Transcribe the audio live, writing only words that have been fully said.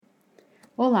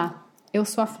Olá, eu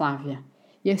sou a Flávia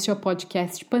e este é o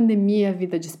podcast Pandemia,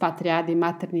 Vida de Expatriada e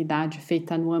Maternidade,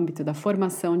 feita no âmbito da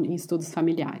Formação em Estudos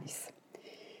familiares.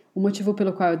 O motivo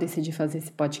pelo qual eu decidi fazer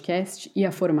esse podcast e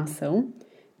a formação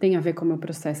tem a ver com o meu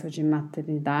processo de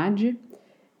maternidade,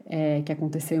 que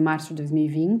aconteceu em março de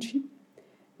 2020.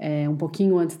 Um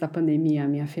pouquinho antes da pandemia,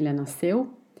 minha filha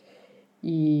nasceu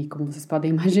e, como vocês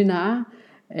podem imaginar,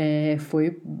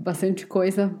 foi bastante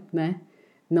coisa, né?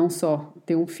 Não só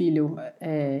ter um filho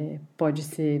pode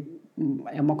ser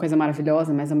uma coisa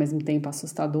maravilhosa, mas ao mesmo tempo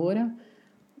assustadora.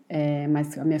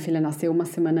 Mas a minha filha nasceu uma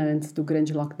semana antes do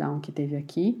grande lockdown que teve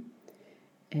aqui,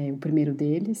 o primeiro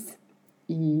deles,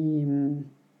 e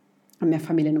a minha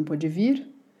família não pôde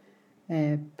vir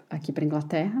aqui para a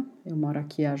Inglaterra. Eu moro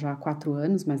aqui há já 4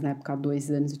 anos, mas na época há 2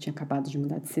 anos eu tinha acabado de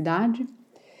mudar de cidade.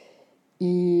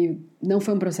 E não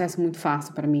foi um processo muito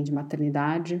fácil para mim de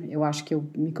maternidade. Eu acho que eu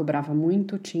me cobrava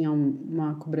muito, tinha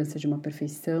uma cobrança de uma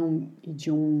perfeição e de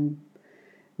um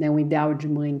ideal de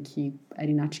mãe que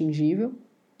era inatingível.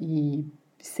 E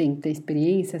sem ter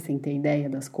experiência, sem ter ideia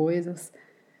das coisas,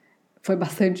 foi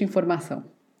bastante informação.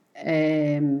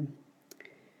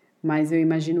 Mas eu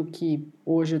imagino que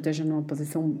hoje eu esteja numa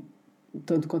posição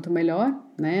tanto quanto melhor,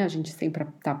 né? A gente sempre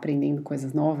está aprendendo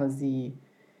coisas novas e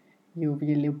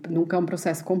nunca é um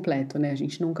processo completo, né? A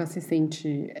gente nunca se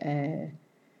sente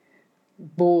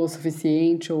boa o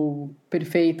suficiente ou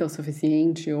perfeita o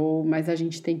suficiente, mas a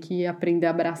gente tem que aprender a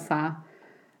abraçar,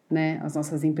 né, as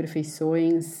nossas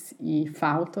imperfeições e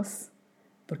faltas,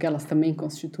 porque elas também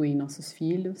constituem nossos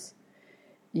filhos.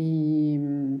 E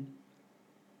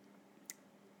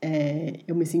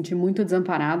eu me senti muito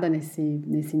desamparada nesse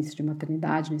início de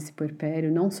maternidade, nesse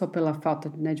puerpério, não só pela falta,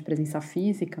 né, de presença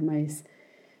física, mas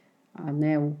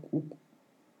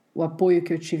o apoio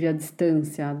que eu tive à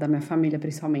distância da minha família,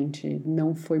 principalmente,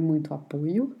 não foi muito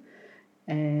apoio.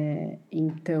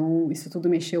 Então, isso tudo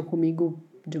mexeu comigo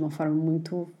de uma forma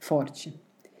muito forte.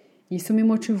 Isso me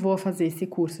motivou a fazer esse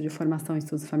curso de formação em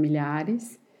estudos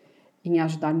familiares, em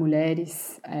ajudar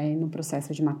mulheres no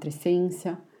processo de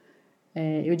matrescência.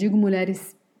 Eu digo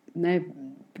mulheres, né,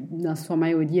 na sua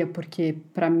maioria, porque,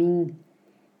 para mim,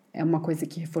 é uma coisa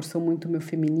que reforçou muito o meu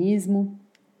feminismo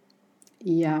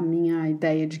e a minha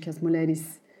ideia de que as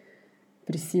mulheres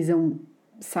precisam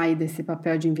sair desse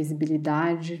papel de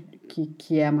invisibilidade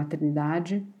que é a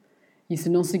maternidade.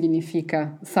 Isso não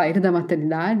significa sair da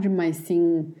maternidade, mas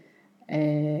sim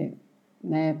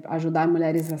ajudar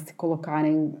mulheres a se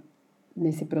colocarem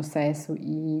nesse processo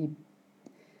e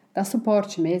dar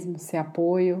suporte mesmo, ser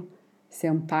apoio, ser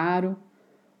amparo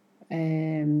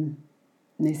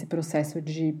nesse processo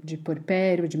de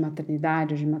puerpério, de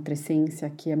maternidade, de matrescência,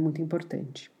 que é muito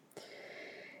importante.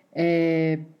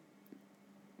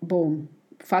 Bom,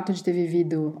 o fato de ter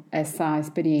vivido essa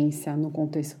experiência no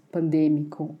contexto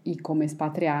pandêmico e como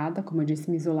expatriada, como eu disse,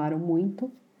 me isolaram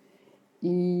muito.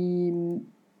 E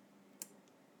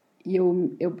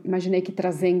eu imaginei que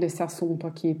trazendo esse assunto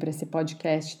aqui para esse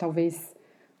podcast, talvez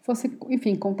fosse,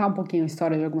 enfim, contar um pouquinho a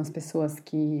história de algumas pessoas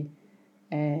que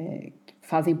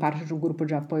fazem parte de um grupo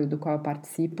de apoio do qual eu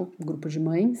participo, um grupo de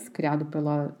mães, criado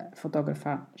pela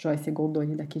fotógrafa Joyce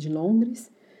Goldoni, daqui de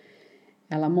Londres.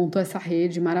 Ela montou essa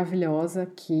rede maravilhosa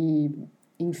que,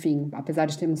 enfim, apesar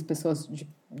de termos pessoas de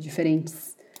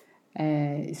diferentes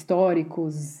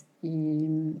históricos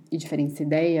e diferentes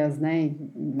ideias, né,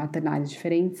 maternais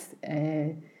diferentes,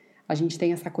 a gente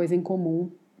tem essa coisa em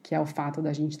comum, que é o fato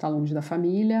da gente estar longe da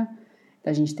família,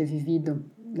 da gente ter vivido,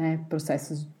 né,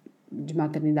 processos de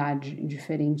maternidade em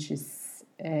diferentes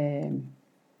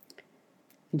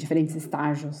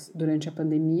estágios durante a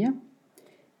pandemia,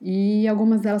 e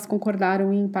algumas delas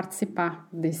concordaram em participar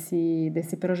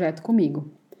desse projeto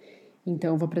comigo.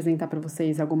 Então, eu vou apresentar para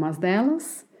vocês algumas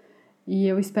delas, e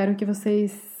eu espero que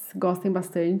vocês gostem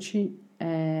bastante,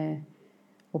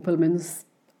 ou pelo menos,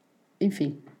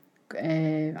 enfim,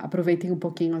 aproveitem um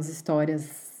pouquinho as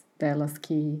histórias delas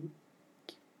que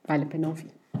vale a pena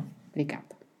ouvir.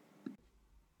 Obrigada.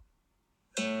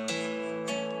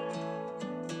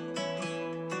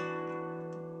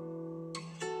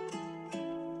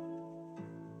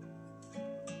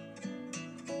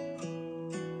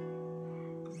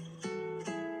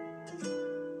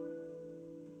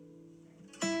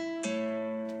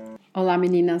 Olá,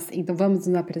 meninas. Então, vamos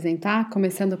nos apresentar,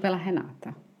 começando pela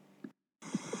Renata.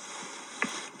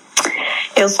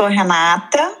 Eu sou a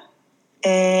Renata,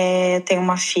 tenho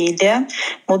uma filha,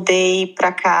 mudei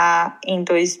para cá em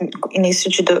início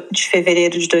de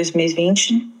fevereiro de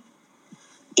 2020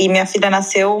 e minha filha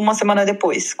nasceu uma semana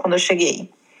depois, quando eu cheguei,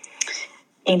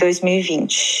 em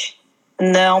 2020.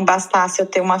 não bastasse eu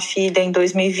ter uma filha em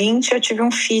 2020, eu tive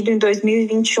um filho em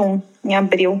 2021, em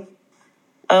abril.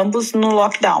 Ambos no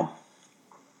lockdown,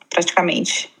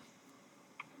 praticamente.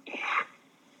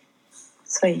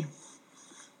 Isso aí.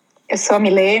 Eu sou a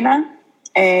Milena,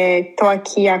 estou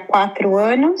aqui há 4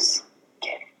 anos.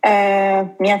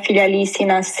 Minha filha Alice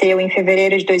nasceu em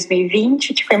fevereiro de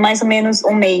 2020, que foi mais ou menos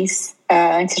um mês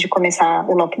antes de começar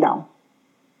o lockdown.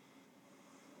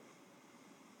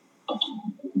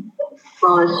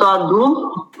 Bom, eu sou a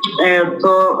Du,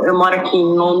 eu moro aqui em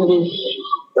Londres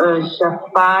já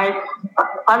faz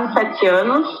quase 7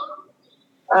 anos.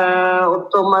 O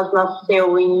Thomas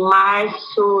nasceu em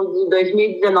março de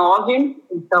 2019,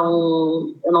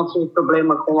 então eu não tive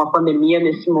problema com a pandemia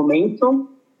nesse momento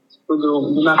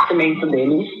do nascimento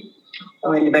dele.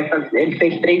 Então ele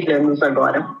fez 3 anos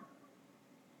agora.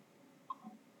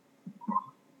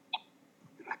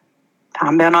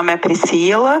 Tá, meu nome é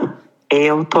Priscila,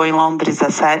 eu estou em Londres há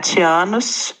 7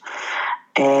 anos.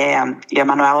 E a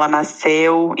Manuela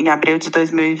nasceu em abril de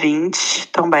 2020,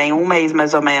 também um mês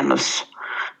mais ou menos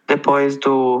depois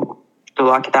do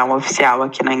lockdown oficial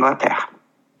aqui na Inglaterra.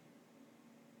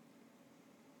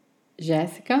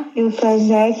 Jéssica? Eu sou a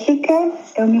Jéssica,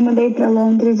 eu me mudei para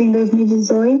Londres em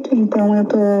 2018, então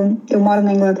eu moro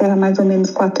na Inglaterra há mais ou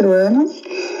menos 4 anos,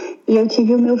 e eu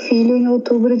tive o meu filho em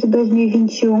outubro de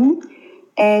 2021,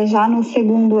 já no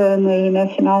segundo ano aí, no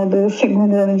final do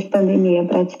segundo ano de pandemia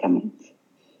praticamente.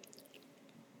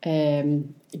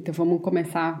 Então vamos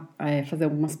começar a fazer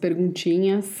algumas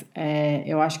perguntinhas.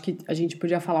 Eu acho que a gente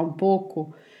podia falar um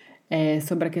pouco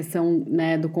sobre a questão,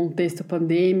 né, do contexto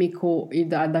pandêmico e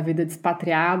da vida de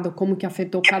expatriado, como que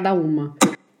afetou cada uma.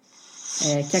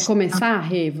 Quer começar,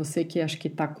 Rê? Você que acho que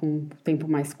está com tempo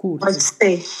mais curto.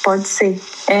 Pode ser.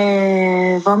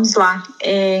 Vamos lá.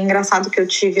 É engraçado que eu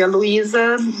tive a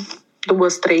Luísa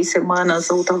 2, 3 semanas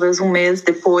ou talvez um mês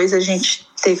depois a gente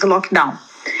teve o lockdown.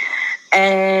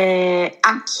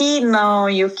 Aqui no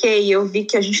UK eu vi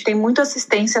que a gente tem muita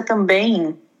assistência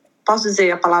também, posso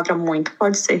dizer a palavra muito,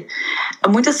 pode ser,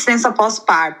 muita assistência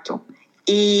pós-parto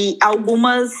e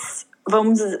algumas,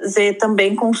 vamos dizer,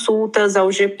 também consultas ao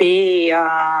GP,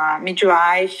 a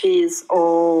midwives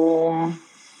ou...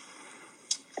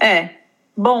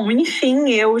 Bom, enfim,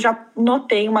 eu já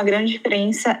notei uma grande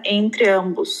diferença entre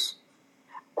ambos.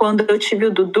 Quando eu tive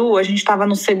o Dudu, a gente estava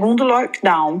no segundo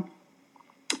lockdown.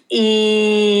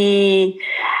 E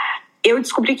eu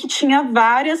descobri que tinha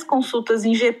várias consultas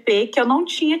em GP que eu não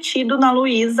tinha tido na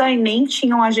Luísa e nem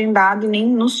tinham agendado e nem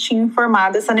nos tinham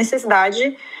informado essa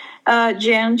necessidade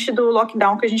diante do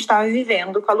lockdown que a gente estava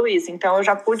vivendo com a Luísa. Então eu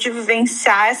já pude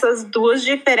vivenciar essas 2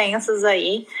 diferenças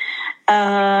aí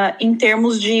em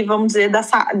termos de, vamos dizer,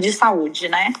 de saúde,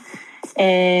 né?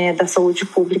 Da saúde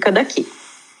pública daqui.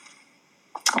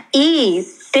 E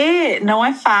não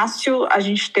é fácil a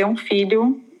gente ter um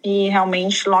filho e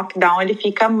realmente lockdown ele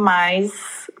fica mais,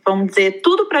 vamos dizer,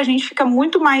 tudo pra gente fica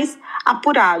muito mais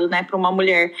apurado, né, para uma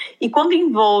mulher. E quando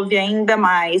envolve ainda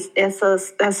mais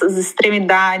essas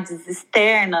extremidades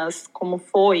externas, como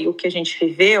foi o que a gente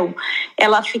viveu,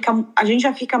 a gente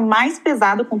já fica mais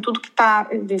pesado com tudo que está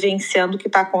vivenciando, que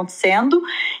está acontecendo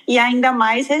e ainda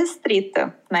mais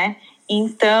restrita, né?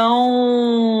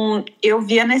 Então, eu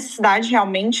vi a necessidade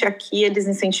realmente aqui, eles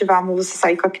incentivavam você a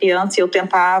sair com a criança e eu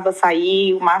tentava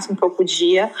sair o máximo que eu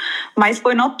podia, mas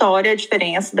foi notória a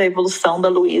diferença da evolução da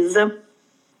Luísa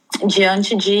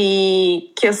diante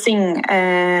de que, assim,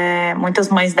 muitas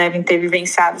mães devem ter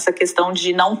vivenciado essa questão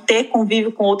de não ter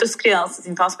convívio com outras crianças.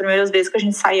 Então, as primeiras vezes que a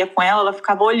gente saía com ela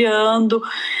ficava olhando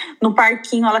no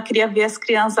parquinho, ela queria ver as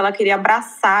crianças, ela queria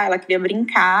abraçar, ela queria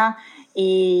brincar.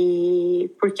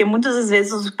 E porque muitas das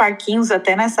vezes os parquinhos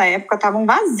até nessa época estavam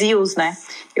vazios, né?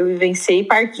 Eu vivenciei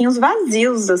parquinhos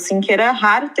vazios, assim, que era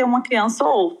raro ter uma criança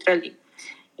ou outra ali.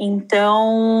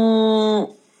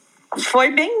 Então,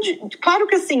 foi bem... Claro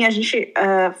que assim, a gente...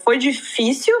 foi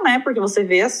difícil, né? Porque você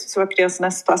vê a sua criança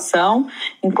nessa situação.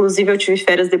 Inclusive, eu tive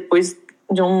férias depois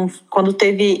quando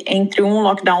teve entre um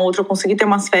lockdown e outro, eu consegui ter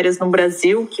umas férias no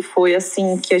Brasil, que foi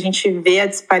assim, que a gente vê a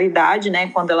disparidade, né,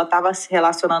 quando ela estava se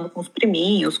relacionando com os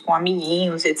priminhos, com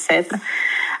amiguinhos, etc.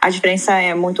 A diferença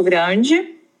é muito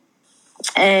grande.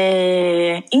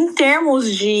 Em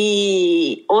termos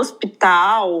de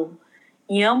hospital,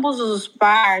 em ambos os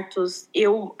partos,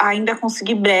 eu ainda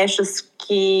consegui brechas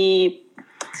que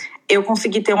eu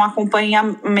consegui ter um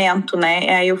acompanhamento,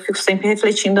 né? Aí eu fico sempre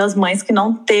refletindo as mães que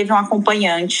não teve um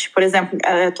acompanhante. Por exemplo,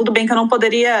 tudo bem que eu não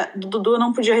poderia... Dudu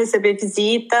não podia receber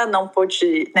visita, não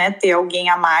pôde, né, ter alguém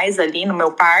a mais ali no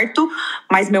meu parto,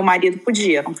 mas meu marido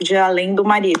podia, não podia além do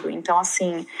marido. Então,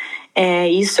 assim,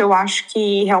 Isso eu acho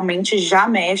que realmente já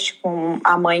mexe com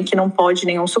a mãe que não pode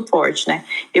nenhum suporte, né?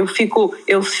 Eu fico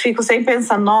sempre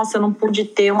pensando, nossa, eu não pude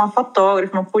ter uma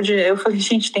fotógrafa, não pude... Eu falei,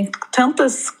 gente, tem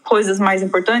tantas coisas mais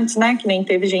importantes, né? Que nem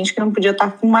teve gente que não podia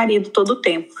estar com o marido todo o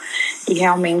tempo. E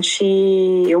realmente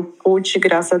eu pude,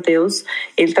 graças a Deus.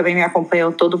 Ele também me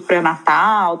acompanhou todo o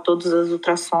pré-natal, todas as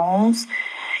ultrassons.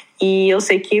 E eu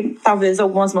sei que talvez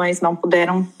algumas mães não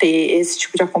puderam ter esse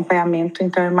tipo de acompanhamento,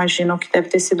 então eu imagino que deve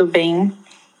ter sido bem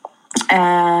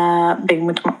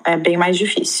mais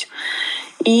difícil.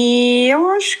 E eu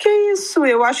acho que é isso.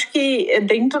 Eu acho que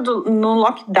no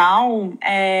lockdown,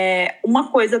 uma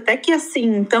coisa até que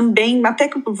assim, também, até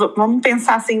que vamos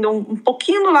pensar assim, um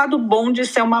pouquinho do lado bom de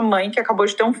ser uma mãe que acabou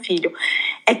de ter um filho,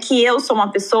 é que eu sou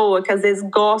uma pessoa que às vezes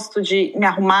gosto de me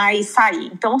arrumar e sair.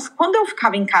 Então, quando eu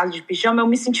ficava em casa de pijama, eu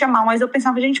me sentia mal, mas eu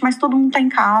pensava, gente, mas todo mundo tá em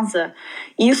casa.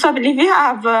 E isso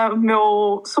aliviava o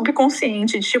meu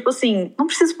subconsciente, de tipo assim, não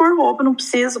preciso pôr roupa,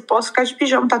 posso ficar de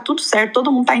pijama, tá tudo certo,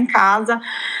 todo mundo tá em casa.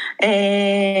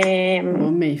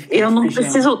 Eu não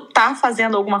preciso estar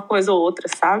fazendo alguma coisa ou outra,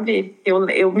 sabe?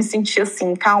 Eu me senti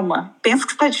assim, calma, pensa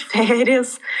que você tá de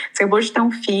férias, você acabou de ter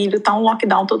um filho, tá um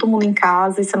lockdown, todo mundo em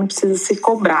casa, e você não precisa se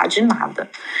cobrar de nada.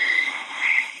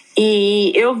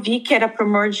 E eu vi que era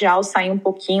primordial sair um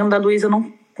pouquinho da Luísa.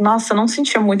 Eu não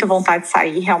sentia muita vontade de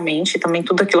sair realmente, também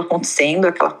tudo aquilo acontecendo,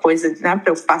 aquela coisa, né,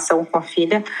 preocupação com a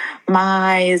filha,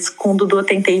 mas com o Dudu eu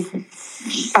tentei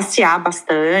passear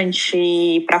bastante,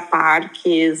 ir para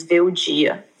parques, ver o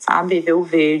dia, sabe, ver o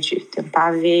verde,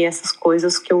 tentar ver essas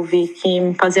coisas que eu vi que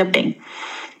me fazia bem.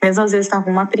 Mesmo às vezes estava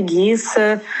uma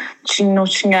preguiça, não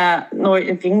tinha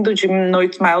vindo de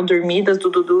noites mal dormidas do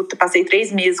Dudu, passei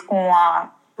 3 meses com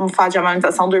um fato de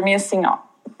amamentação, dormia assim, ó,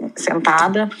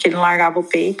 sentada, porque ele não largava o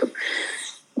peito.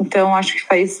 Então, acho que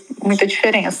faz muita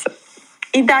diferença.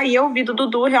 E daí eu vi do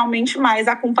Dudu realmente mais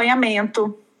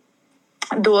acompanhamento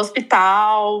do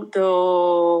hospital,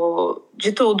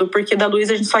 de tudo. Porque da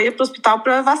Luísa a gente só ia pro hospital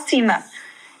para vacina.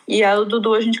 E a do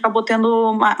Dudu a gente acabou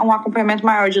tendo um acompanhamento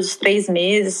maior de uns 3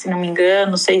 meses, se não me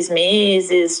engano, 6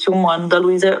 meses, de 1 ano. Da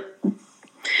Luísa,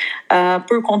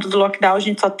 por conta do lockdown, a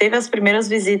gente só teve as primeiras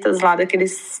visitas lá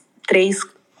daqueles 3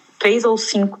 ou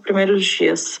 5 primeiros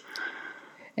dias.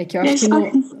 É que eu acho que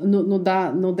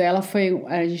no dela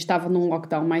a gente estava num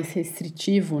lockdown mais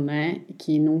restritivo, né?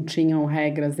 Que não tinham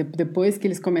regras. Depois que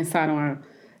eles começaram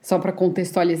só para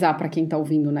contextualizar para quem está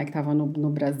ouvindo, né? Que estava no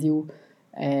Brasil,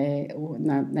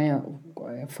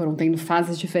 foram tendo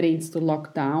fases diferentes do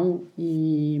lockdown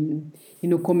e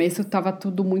no começo estava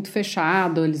tudo muito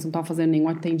fechado, eles não estavam fazendo nenhum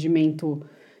atendimento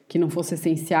que não fosse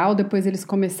essencial. Depois eles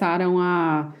começaram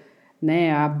a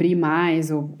abrir mais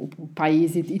o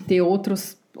país e ter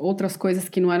outras coisas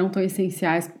que não eram tão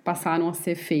essenciais passaram a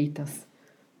ser feitas,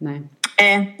 né?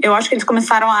 Eu acho que eles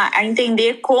começaram a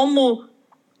entender como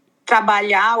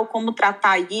trabalhar ou como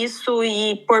tratar isso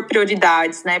e pôr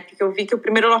prioridades, né? Porque eu vi que o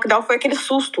primeiro lockdown foi aquele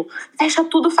susto. Fecha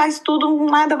tudo, faz tudo,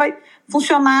 nada vai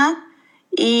funcionar.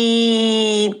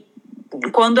 E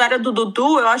quando era do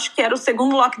Dudu, eu acho que era o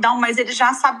segundo lockdown, mas eles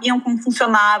já sabiam como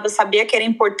funcionava, sabia que era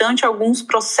importante alguns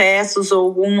processos ou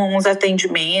alguns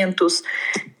atendimentos.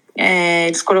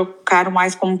 Eles colocaram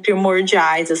mais como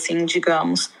primordiais, assim,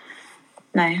 digamos,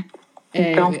 né?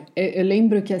 Então... Eu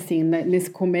lembro que, assim, nesse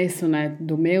começo, né,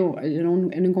 do meu, eu não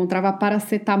encontrava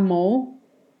paracetamol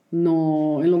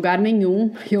em lugar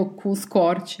nenhum, eu com os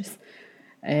cortes.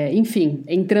 Enfim,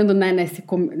 entrando, né,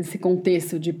 nesse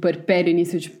contexto de puerpério,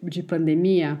 início de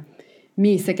pandemia,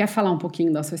 Mi, você quer falar um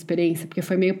pouquinho da sua experiência? Porque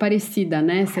foi meio parecida,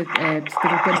 né? Você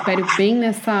teve o puerpério bem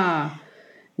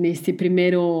nesse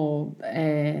primeiro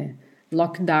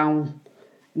lockdown,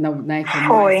 né? Que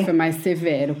foi mais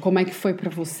severo. Como é que foi para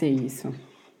você isso?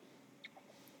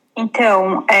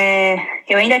 Então,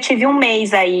 eu ainda tive 1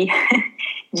 mês aí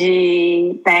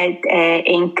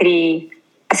entre...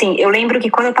 Assim, eu lembro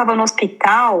que quando eu estava no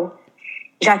hospital,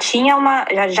 já tinha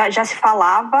já se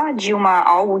falava de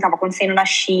algo que estava acontecendo na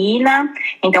China.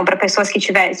 Então, para pessoas que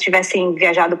tivessem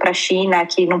viajado para a China,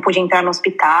 que não podiam entrar no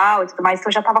hospital e tudo mais,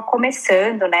 então já estava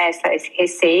começando, né, esse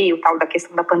receio tal da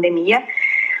questão da pandemia.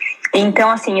 Então,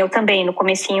 assim, eu também, no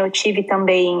comecinho, eu tive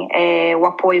também o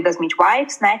apoio das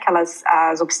midwives, né,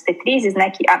 as obstetrizes,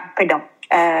 né,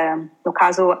 no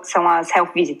caso, são as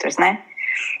health visitors, né,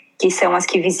 que são as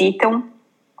que visitam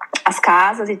as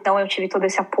casas. Então eu tive todo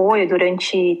esse apoio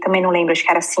durante, também não lembro, acho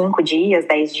que era 5 dias,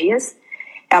 10 dias.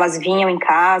 Elas vinham em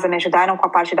casa, me ajudaram com a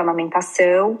parte da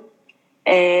amamentação.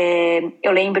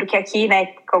 Eu lembro que aqui, né,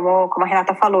 como a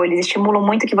Renata falou, eles estimulam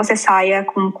muito que você saia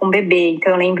com o bebê.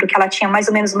 Então eu lembro que ela tinha mais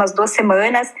ou menos umas 2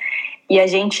 semanas e a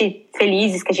gente,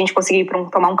 felizes que a gente conseguiu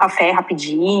tomar um café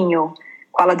rapidinho,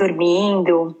 com ela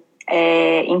dormindo.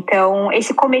 Então,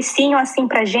 esse comecinho, assim,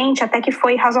 pra gente, até que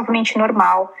foi razoavelmente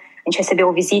normal. A gente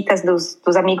recebeu visitas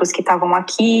dos amigos que estavam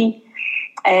aqui.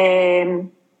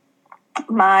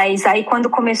 Mas aí, quando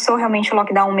começou realmente o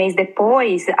lockdown um mês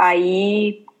depois,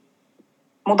 aí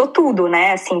mudou tudo,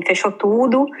 né? Assim, fechou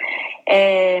tudo.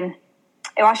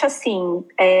 Eu acho assim,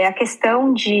 a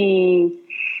questão de...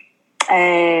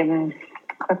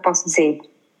 como eu posso dizer?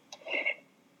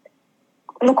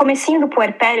 No comecinho do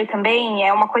puerpério também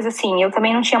é uma coisa assim, eu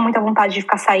também não tinha muita vontade de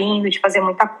ficar saindo, de fazer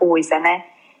muita coisa, né?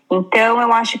 Então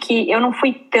eu acho que eu não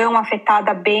fui tão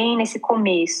afetada bem nesse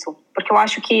começo, porque eu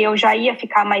acho que eu já ia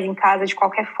ficar mais em casa de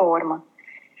qualquer forma.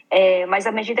 Mas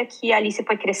à medida que a Alice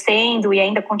foi crescendo e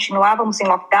ainda continuávamos em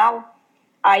lockdown,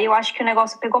 aí eu acho que o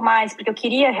negócio pegou mais, porque eu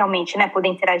queria realmente, né, poder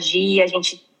interagir, a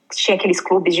gente tinha aqueles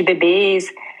clubes de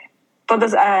bebês,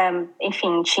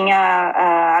 enfim,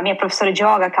 tinha a minha professora de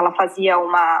yoga, que ela fazia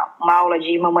uma aula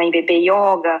de mamãe e bebê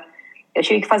yoga. Eu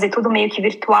tive que fazer tudo meio que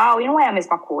virtual e não é a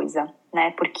mesma coisa,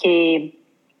 né? Porque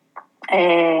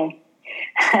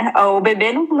o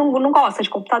bebê não gosta de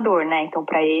computador, né? Então,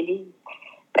 para ele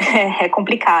é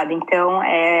complicado. Então,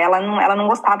 ela não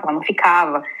gostava, ela não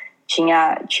ficava.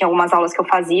 Tinha algumas aulas que eu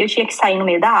fazia, eu tinha que sair no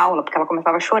meio da aula, porque ela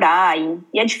começava a chorar. E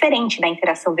é diferente da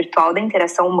interação virtual da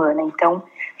interação humana. Então,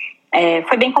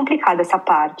 foi bem complicada essa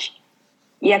parte.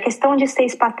 E a questão de ser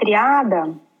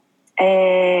expatriada,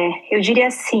 eu diria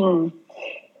assim,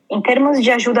 em termos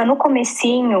de ajuda no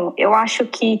comecinho, eu acho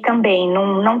que também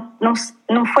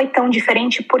não foi tão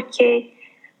diferente, porque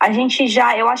a gente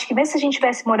eu acho que mesmo se a gente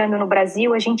estivesse morando no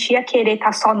Brasil, a gente ia querer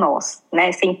estar só nós,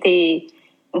 né, sem ter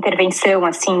intervenção,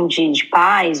 assim, de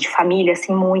pais, de família,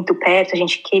 assim, muito perto, a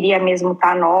gente queria mesmo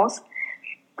estar nós.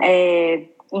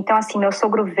 Então, assim, meu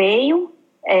sogro veio,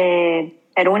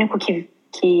 era o único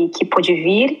que pôde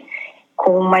vir,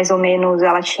 com mais ou menos,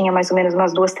 ela tinha mais ou menos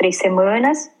umas 2-3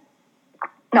 semanas.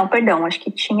 Não, perdão, acho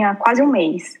que tinha quase um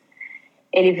mês.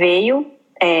 Ele veio,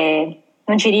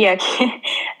 não diria que...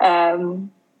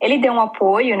 ele deu um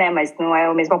apoio, né, mas não é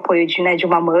o mesmo apoio de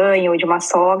uma mãe ou de uma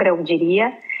sogra, eu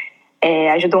diria.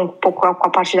 Ajudou um pouco com a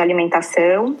parte da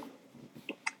alimentação.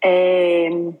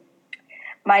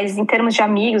 Mas em termos de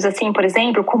amigos, assim, por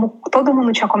exemplo, como todo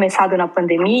mundo tinha começado na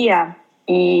pandemia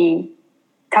e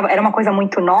era uma coisa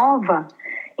muito nova,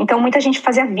 então muita gente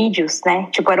fazia vídeos, né?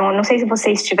 Tipo, não sei se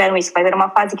vocês tiveram isso, mas era uma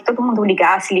fase que todo mundo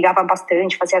ligava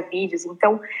bastante, fazia vídeos.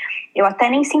 Então, eu até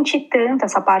nem senti tanto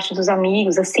essa parte dos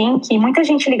amigos, assim, que muita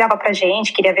gente ligava pra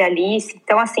gente, queria ver a Alice.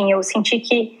 Então, assim, eu senti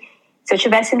que se eu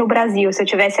estivesse no Brasil, se eu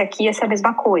estivesse aqui, ia ser a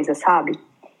mesma coisa, sabe?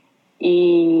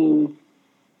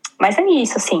 Mas é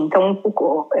isso, assim, então,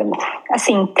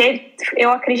 assim, eu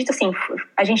acredito, assim,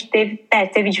 a gente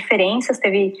teve diferenças,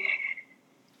 teve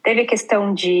a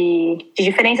questão de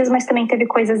diferenças, mas também teve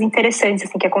coisas interessantes,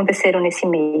 assim, que aconteceram nesse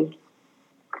meio.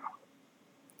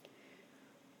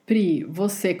 Pri,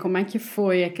 você, como é que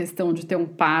foi a questão de ter um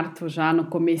parto já no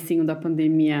comecinho da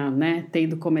pandemia, né,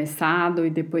 tendo começado, e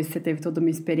depois você teve toda uma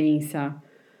experiência,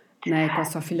 né, com a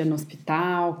sua filha no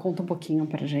hospital? Conta um pouquinho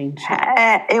pra gente.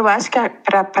 Eu acho que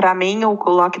pra mim o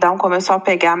lockdown começou a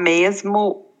pegar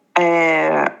mesmo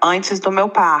antes do meu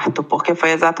parto, porque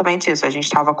foi exatamente isso. A gente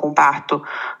estava com o parto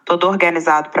todo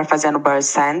organizado para fazer no birth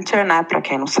center, né? Para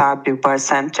quem não sabe, o birth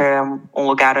center é um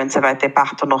lugar onde você vai ter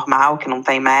parto normal, que não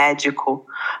tem médico,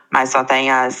 mas só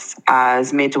tem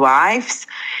as midwives.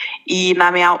 E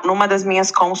numa das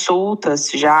minhas consultas,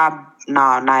 já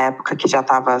na época que já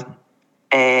estava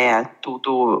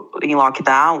tudo em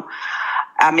lockdown,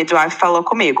 a midwife falou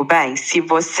comigo: bem, se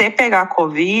você pegar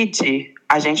Covid,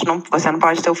 você não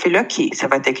pode ter o filho aqui, você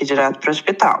vai ter que ir direto para o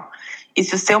hospital. E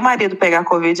se o seu marido pegar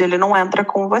Covid, ele não entra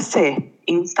com você.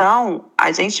 Então,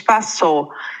 a gente passou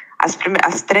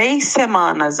as 3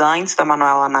 semanas antes da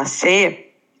Manuela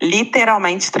nascer,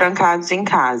 literalmente trancados em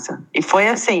casa. E foi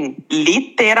assim,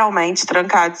 literalmente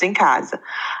trancados em casa.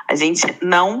 A gente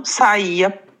não saía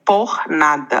por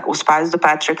nada. Os pais do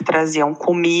Patrick traziam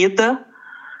comida,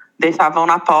 deixavam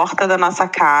na porta da nossa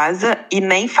casa e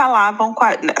nem falavam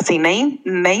assim,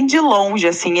 nem de longe,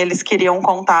 assim, eles queriam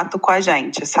contato com a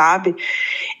gente, sabe?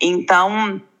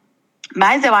 Então,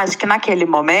 mas eu acho que naquele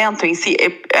momento em si,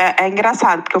 é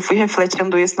engraçado, porque eu fui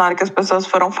refletindo isso na hora que as pessoas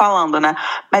foram falando, né?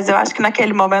 Mas eu acho que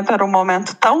naquele momento era um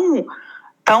momento tão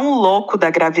louco da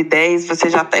gravidez, eu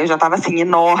já estava assim,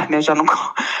 enorme, eu já não...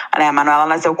 Né, a Manuela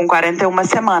nasceu com 41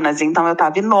 semanas, então eu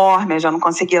estava enorme, eu já não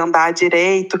conseguia andar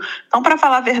direito. Então, para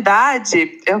falar a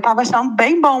verdade, eu estava achando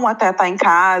bem bom até estar em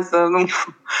casa,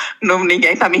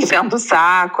 ninguém tá me enchendo o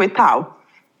saco e tal.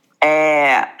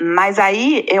 Mas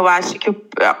aí, eu acho que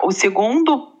o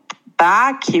segundo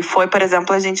baque foi, por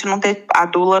exemplo, a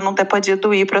doula não ter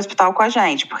podido ir para o hospital com a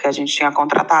gente, porque a gente tinha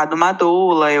contratado uma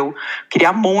doula, eu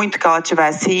queria muito que ela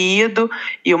tivesse ido,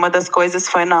 e uma das coisas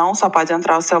foi, não, só pode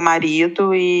entrar o seu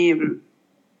marido, e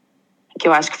que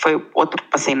eu acho que foi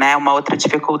uma outra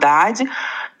dificuldade.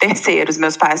 Terceiro, os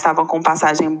meus pais estavam com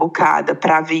passagem bucada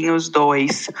para vir os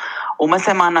dois. Uma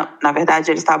semana, na verdade,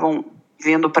 eles estavam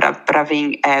vindo para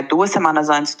vir 2 semanas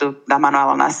antes da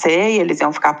Manuela nascer, e eles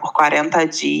iam ficar por 40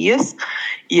 dias.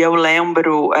 E eu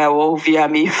lembro, eu ouvi a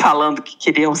Mi falando que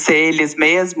queriam ser eles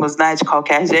mesmos, né, de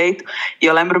qualquer jeito. E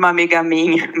eu lembro uma amiga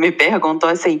minha me perguntou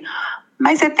assim,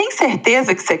 mas você tem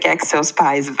certeza que você quer que seus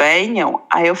pais venham?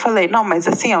 Aí eu falei, não, mas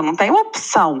assim, eu não tenho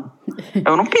opção.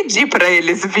 Eu não pedi para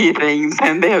eles virem,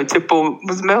 entendeu? Tipo,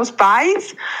 os meus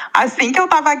pais, assim que eu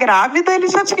tava grávida,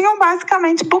 eles já tinham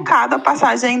basicamente bucado a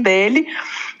passagem dele.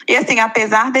 E assim,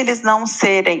 apesar deles não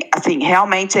serem, assim,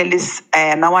 realmente eles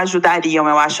não ajudariam,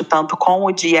 eu acho, tanto com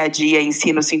o dia a dia em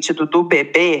si, no sentido do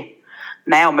bebê,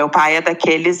 né? O meu pai é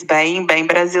daqueles bem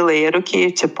brasileiro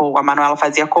que, tipo, a Manuela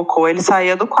fazia cocô, ele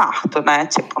saía do quarto, né?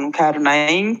 Tipo, não quero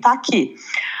nem estar aqui.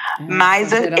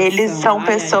 Mas eles são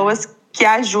pessoas que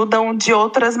ajudam de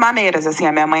outras maneiras. Assim,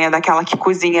 a minha mãe é daquela que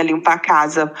cozinha, limpa a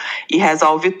casa e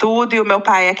resolve tudo, e o meu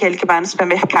pai é aquele que vai no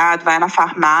supermercado, vai na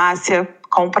farmácia,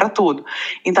 compra tudo.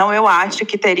 Então, eu acho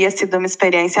que teria sido uma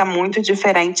experiência muito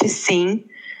diferente, sim,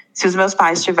 se os meus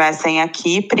pais estivessem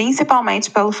aqui, principalmente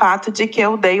pelo fato de que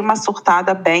eu dei uma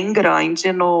surtada bem grande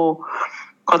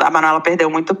quando a Manuela perdeu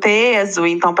muito peso.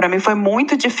 Então, para mim, foi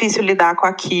muito difícil lidar com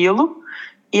aquilo.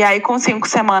 E aí, com 5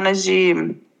 semanas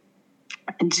de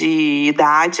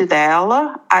idade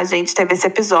dela, a gente teve esse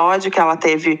episódio que ela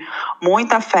teve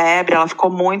muita febre, ela ficou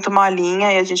muito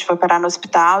molinha, e a gente foi parar no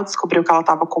hospital, descobriu que ela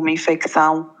estava com uma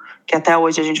infecção que até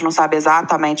hoje a gente não sabe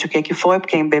exatamente o que foi,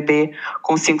 porque em bebê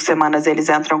com 5 semanas eles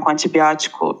entram com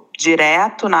antibiótico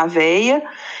direto na veia.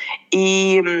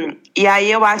 E aí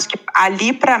eu acho que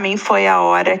ali para mim foi a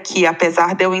hora que,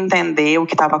 apesar de eu entender o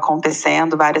que estava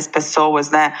acontecendo, várias pessoas,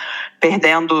 né,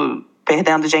 perdendo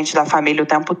gente da família o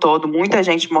tempo todo, muita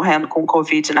gente morrendo com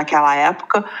Covid naquela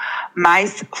época,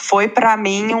 mas foi para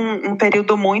mim um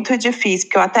período muito difícil,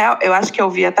 porque eu acho que eu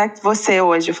vi até que você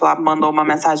hoje, Flávio, mandou uma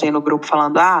mensagem no grupo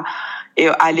falando, a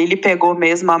Lili pegou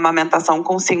mesmo a amamentação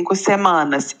com 5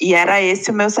 semanas, e era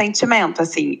esse o meu sentimento,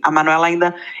 assim, a Manuela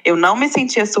ainda, eu não me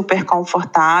sentia super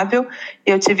confortável,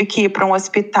 eu tive que ir para um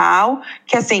hospital,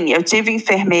 que assim, eu tive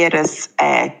enfermeiras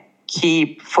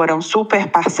que foram super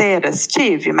parceiras,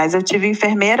 mas eu tive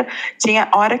enfermeira, tinha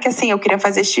hora que assim, eu queria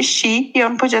fazer xixi e eu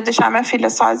não podia deixar minha filha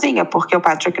sozinha, porque o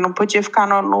Patrick não podia ficar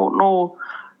no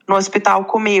hospital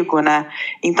comigo, né?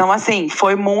 Então, assim,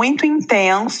 foi muito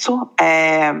intenso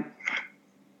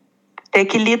ter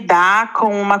que lidar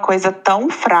com uma coisa tão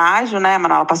frágil, né?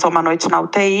 Ela passou uma noite na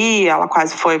UTI, ela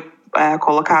quase foi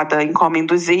colocada em coma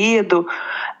induzido,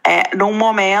 num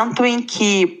momento em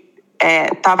que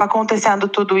estava acontecendo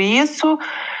tudo isso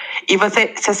e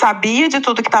você sabia de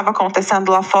tudo que estava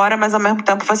acontecendo lá fora, mas ao mesmo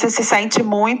tempo você se sente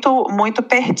muito, muito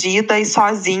perdida e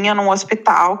sozinha num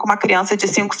hospital com uma criança de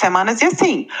 5 semanas. E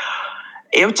assim,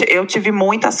 eu tive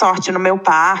muita sorte no meu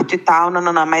parto e tal,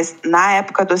 mas na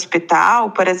época do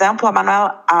hospital, por exemplo, a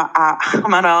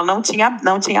Manuela não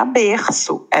tinha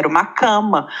berço, era uma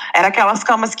cama, era aquelas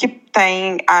camas que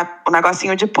tem o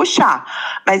negocinho de puxar.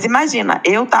 Mas imagina,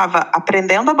 eu estava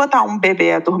aprendendo a botar um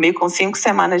bebê a dormir com 5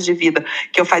 semanas de vida,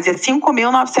 que eu fazia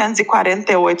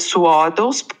 5.948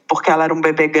 swaddles, porque ela era um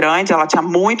bebê grande, ela tinha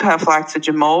muito reflexo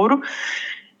de Mouro.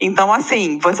 Então,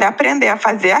 assim, você aprender a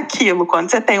fazer aquilo, quando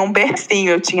você tem um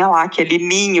bercinho, eu tinha lá aquele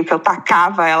ninho que eu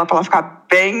tacava ela para ela ficar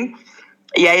bem...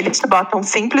 E aí eles te botam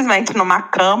simplesmente numa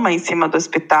cama em cima do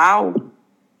hospital.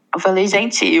 Eu falei,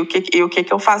 gente, e o que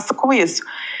eu faço com isso?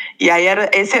 E aí era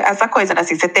essa coisa, né?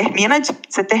 Assim, você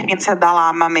dá lá,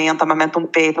 amamenta um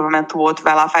peito, amamenta o outro,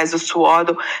 vai lá, faz o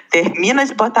swaddle, termina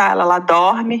de botar ela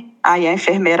dorme, aí a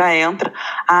enfermeira entra,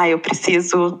 eu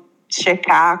preciso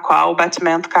checar qual o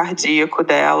batimento cardíaco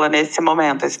dela nesse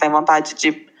momento. Você tem vontade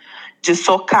de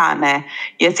socar, né?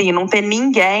 E assim, não ter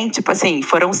ninguém, tipo assim,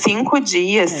 foram 5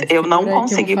 dias, eu não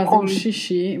consegui fazer um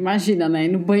xixi, imagina, né? E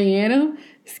no banheiro,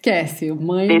 esquece,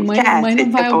 mãe não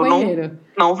vai ao banheiro.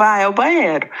 Não vai ao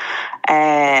banheiro.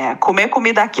 Comer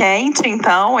comida quente,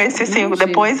 então, esses 5,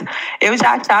 depois eu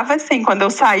já achava assim, quando eu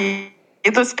saí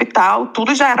do hospital,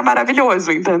 tudo já era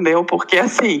maravilhoso, entendeu? Porque,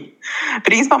 assim,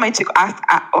 principalmente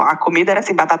a comida era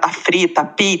assim, batata frita,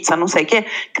 pizza, não sei o quê,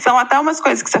 que são até umas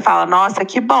coisas que você fala, nossa,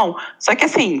 que bom. Só que,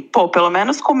 assim, pelo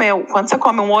menos quando você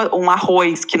come um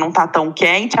arroz que não tá tão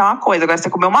quente, é uma coisa. Agora, você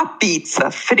comer uma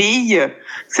pizza fria,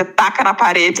 você taca na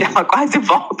parede e ela quase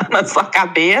volta na sua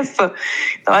cabeça.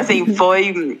 Então, assim,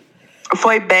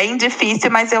 foi bem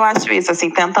difícil, mas eu acho isso, assim,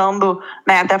 tentando,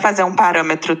 né, até fazer um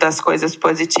parâmetro das coisas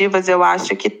positivas, eu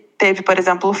acho que teve, por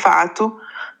exemplo, o fato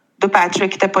do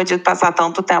Patrick ter podido passar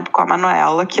tanto tempo com a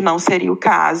Manuela, que não seria o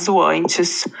caso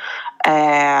antes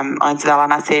dela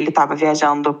nascer. Ele estava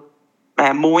viajando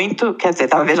muito, quer dizer,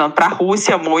 estava viajando para a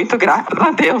Rússia muito, graças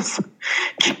a Deus,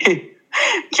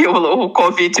 que o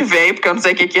Covid veio, porque eu não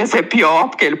sei o que ia ser pior,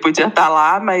 porque ele podia estar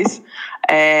lá, mas...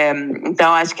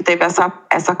 então, acho que teve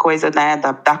essa coisa, né,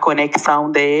 da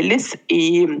conexão deles,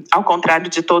 e ao contrário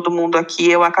de todo mundo aqui,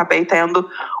 eu acabei tendo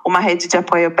uma rede de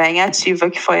apoio bem ativa,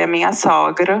 que foi a minha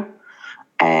sogra,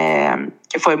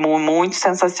 que foi muito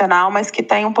sensacional, mas que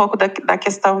tem um pouco da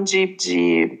questão de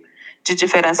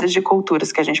diferenças de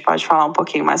culturas, que a gente pode falar um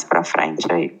pouquinho mais pra frente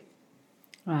aí.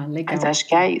 Ah, legal. Mas acho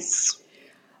que é isso.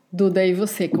 Duda, e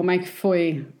você, como é que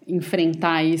foi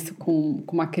enfrentar isso com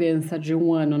uma criança de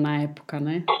 1 ano na época,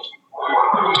 né?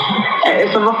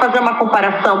 Eu só vou fazer uma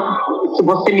comparação, se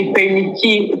você me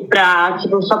permitir,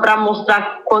 só para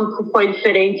mostrar quanto foi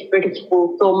diferente, porque,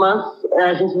 o Thomas,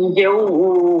 a gente viveu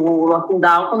o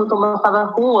lockdown quando o Thomas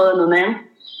estava com 1 ano, né?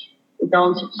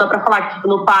 Então, só para falar que,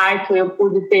 no parto, eu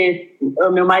pude ter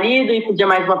o meu marido e podia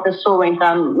mais uma pessoa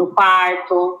entrar no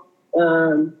parto,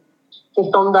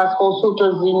 questão das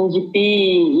consultas em DP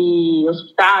e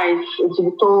hospitais, eu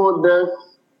tive todas,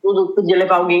 tudo podia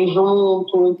levar alguém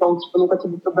junto, então, nunca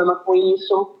tive problema com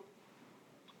isso.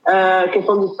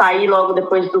 Questão de sair logo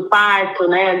depois do parto,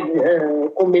 né,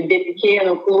 com o bebê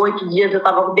pequeno, com 8 dias eu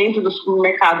estava dentro do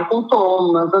supermercado com o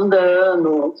Thomas,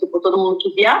 andando, todo mundo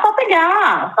que via, pra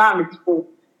pegar, sabe,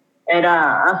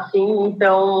 era assim.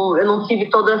 Então eu não tive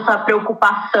toda essa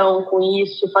preocupação com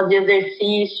isso, fazia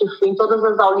exercício, fui em todas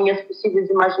as aulinhas possíveis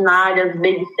e imaginárias,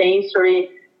 baby sensory,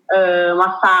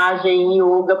 massagem,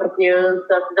 yoga para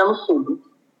criança, fizemos tudo.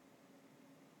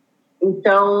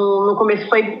 Então no começo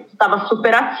estava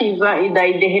super ativa, e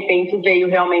daí de repente veio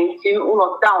realmente o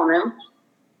lockdown, né?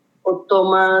 O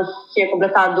Thomas tinha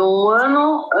completado 1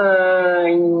 ano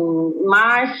em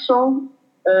março.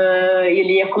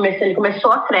 Ele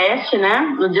começou a creche, né,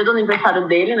 no dia do aniversário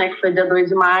dele, né, que foi dia 2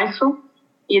 de março,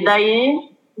 e daí,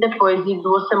 depois de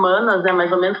 2 semanas, né,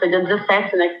 mais ou menos, foi dia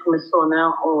 17, né, que começou,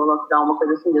 né, o lockdown, uma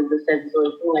coisa assim, dia 17,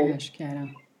 18, não lembro. Acho que era.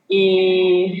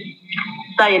 E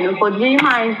daí ele não pôde ir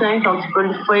mais, né, então,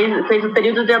 ele fez o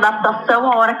período de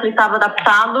adaptação, a hora que ele estava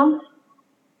adaptado,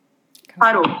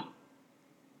 parou.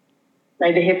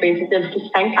 Daí, de repente, teve que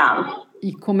ficar em casa.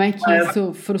 E como é que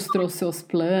isso frustrou seus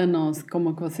planos?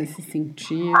 Como que você se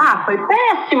sentiu? Foi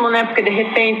péssimo, né? Porque de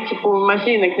repente,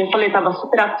 imagina, que eu falei, tava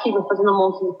super ativa, fazendo um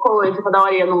monte de coisa, cada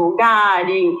hora ia num lugar,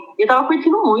 e eu tava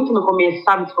curtindo muito no começo,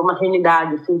 sabe?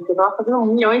 Maternidade, assim, porque eu tava fazendo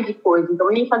milhões de coisas,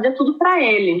 então eu ia fazer tudo pra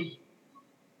ele.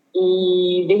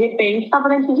 E de repente tava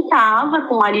dentro de casa,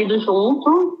 com o marido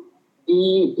junto,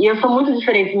 e eu sou muito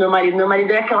diferente do meu marido. Meu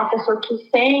marido é aquela pessoa que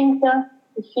senta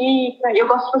e fica, e eu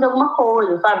gosto de fazer alguma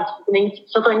coisa, sabe?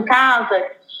 Se eu tô em casa,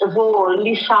 eu vou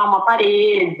lixar uma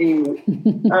parede,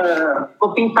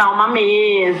 vou pintar uma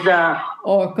mesa.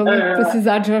 Quando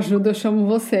precisar de ajuda, eu chamo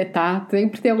você, tá?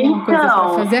 Sempre tem alguma coisa pra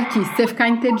fazer aqui. Se você ficar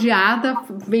entediada,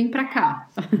 vem pra cá.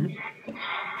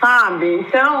 Sabe?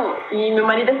 Então, e meu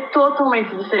marido é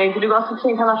totalmente diferente. Ele gosta de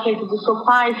sentar na frente do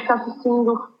sofá e ficar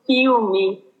assistindo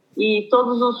filme e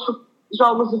todos os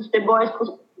jogos de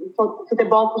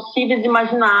futebol possíveis e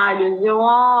imaginários.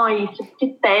 Que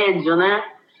tédio, né?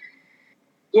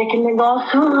 E aquele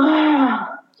negócio,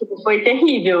 foi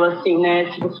terrível, assim,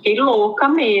 né? Fiquei louca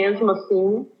mesmo,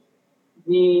 assim,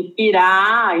 de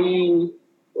pirar, e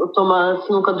o Thomas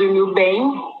nunca dormiu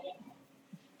bem.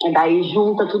 E daí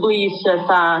junta tudo isso,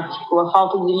 a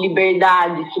falta de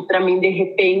liberdade, que pra mim, de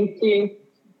repente,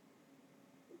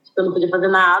 eu não podia fazer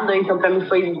nada, então pra mim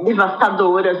foi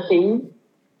devastador, assim.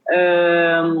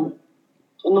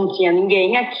 Não tinha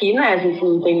ninguém aqui, né? A gente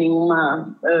não tem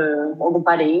algum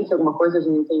parente, alguma coisa, a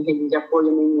gente não tem rede de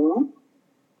apoio nenhum.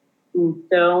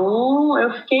 Então,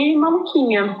 eu fiquei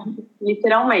maluquinha,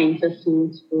 literalmente,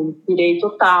 assim, pirei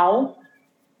total,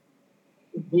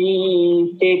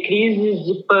 de ter crises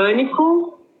de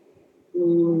pânico,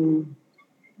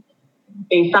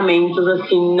 pensamentos,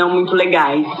 assim, não muito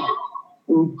legais.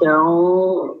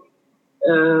 Então,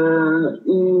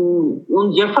 Um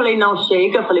dia eu falei, não,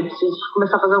 chega, eu falei, preciso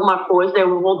começar a fazer alguma coisa. Daí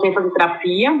eu voltei a fazer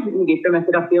terapia, liguei para minha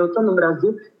terapeuta no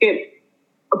Brasil, porque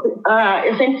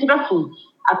eu sempre tive assim,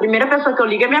 a primeira pessoa que eu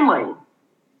ligo é minha mãe.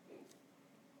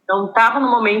 Então, tava no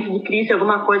momento de crise,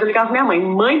 alguma coisa, eu ligava pra minha mãe.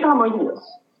 Mãe, pelo amor de Deus,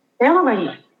 eu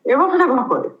vou fazer alguma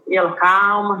coisa. E ela,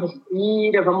 calma,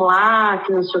 respira, vamos lá,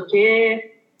 que não sei o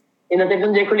quê. Ainda teve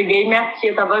um dia que eu liguei e minha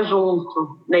tia tava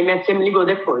junto. Daí minha tia me ligou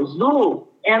depois. Lu,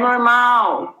 é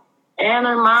normal.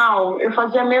 Eu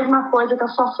fazia a mesma coisa que a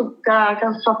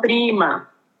sua prima.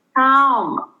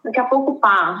 Calma, daqui a pouco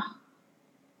passa.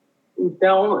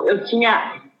 Então, eu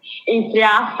tinha, entre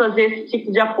aspas, esse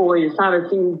tipo de apoio, sabe?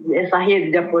 Assim, essa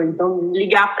rede de apoio. Então,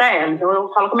 ligar para ela. Então, eu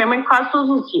falo com minha mãe quase todos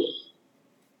os dias.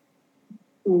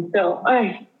 Então,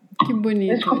 ai. Que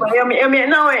bonito. Desculpa,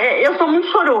 eu sou muito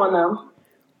chorona.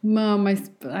 Não,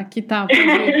 mas aqui tá.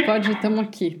 Estamos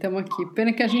aqui.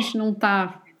 Pena que a gente não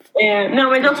tá. Não,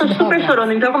 mas eu sou super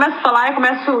chorona. Então, eu começo a falar, eu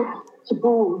começo,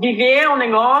 viver um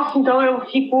negócio. Então, eu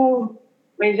fico.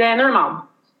 Mas é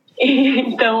normal.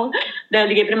 Então, daí eu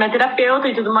liguei pra minha terapeuta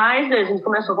e tudo mais, daí a gente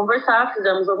começou a conversar,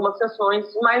 fizemos algumas sessões,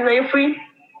 mas aí eu fui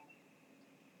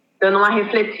dando uma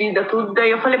refletida, tudo,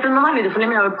 daí eu falei pro meu marido,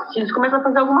 eu preciso começar a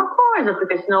fazer alguma coisa,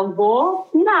 porque senão eu vou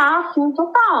virar, assim,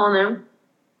 total, né?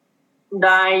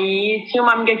 Daí tinha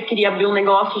uma amiga que queria abrir um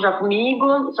negócio já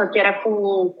comigo, só que era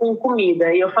com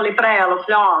comida, e eu falei pra ela,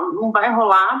 não vai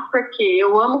rolar, porque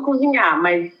eu amo cozinhar,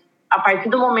 mas a partir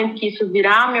do momento que isso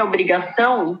virar minha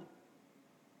obrigação,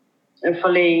 eu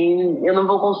falei, eu não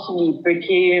vou conseguir,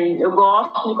 porque eu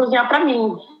gosto de cozinhar pra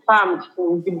mim, sabe?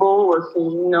 De boa,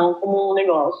 assim, não como um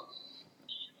negócio.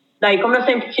 Daí, como eu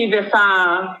sempre tive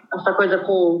essa coisa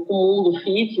com o mundo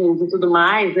fitness e tudo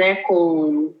mais, né?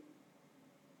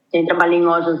 Quem trabalha em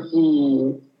lojas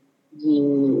de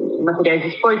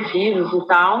materiais esportivos e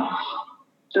tal.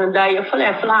 Daí eu falei,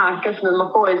 quer saber uma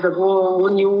coisa? Vou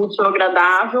unir o útil ao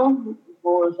agradável,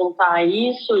 vou juntar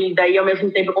isso, e daí ao mesmo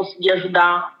tempo eu consegui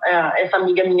ajudar essa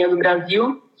amiga minha do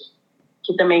Brasil,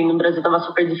 que também no Brasil estava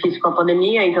super difícil com a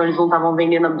pandemia, então eles não estavam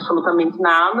vendendo absolutamente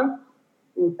nada.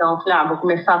 Então eu falei, vou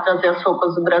começar a trazer as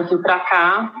roupas do Brasil para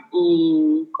cá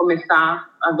e começar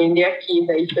a vender aqui.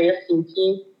 Daí foi assim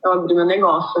que eu abri meu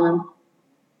negócio, né?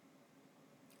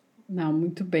 Não,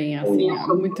 muito bem, assim,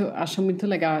 acho muito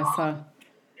legal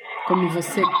como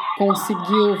você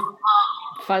conseguiu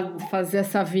fazer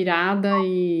essa virada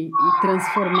e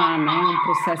transformar, né? Um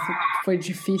processo que foi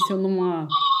difícil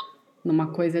numa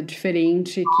coisa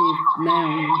diferente, que,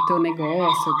 né, o teu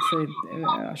negócio, que eu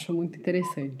acho muito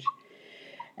interessante.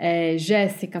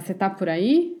 Jéssica, você tá por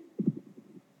aí?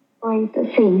 Oi, tô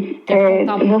sim.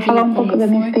 Eu vou falar um pouco da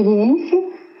minha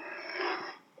experiência.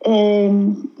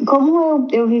 Como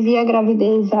eu vivi a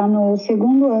gravidez já no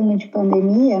segundo ano de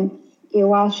pandemia,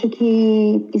 eu acho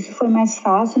que isso foi mais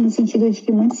fácil no sentido de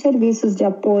que muitos serviços de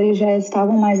apoio já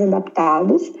estavam mais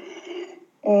adaptados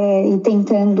e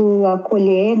tentando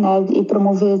acolher, né, e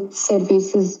promover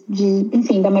serviços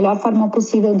da melhor forma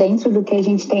possível dentro do que a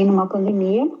gente tem numa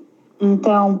pandemia.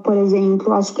 Então, por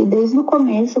exemplo, acho que desde o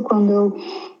começo, quando eu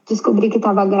descobri que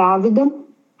estava grávida,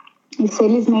 e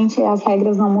felizmente as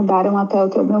regras não mudaram até eu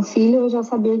ter o meu filho, eu já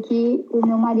sabia que o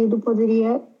meu marido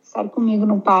poderia estar comigo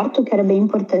no parto, que era bem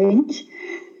importante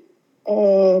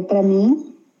para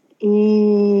mim,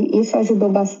 e isso ajudou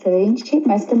bastante,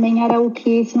 mas também era o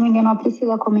que, se não me engano, a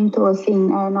Priscila comentou, assim,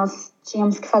 nós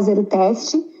tínhamos que fazer o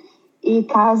teste, e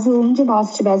caso um de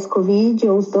nós tivesse Covid,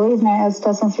 ou os dois, né, a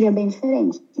situação seria bem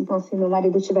diferente. Então, se meu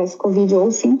marido tivesse Covid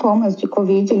ou sintomas de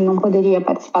Covid, ele não poderia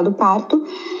participar do parto,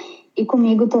 e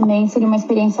comigo também seria uma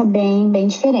experiência bem, bem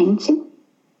diferente.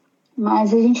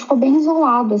 Mas a gente ficou bem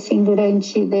isolado, assim,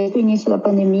 desde o início da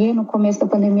pandemia. No começo da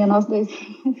pandemia, nós dois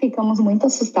ficamos muito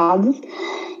assustados.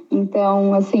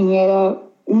 Então, assim, era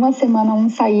uma semana um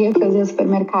saía, fazia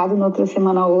supermercado, na outra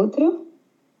semana outra.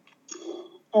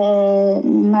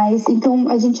 Mas, então,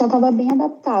 a gente já estava bem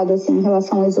adaptado, assim, em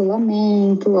relação ao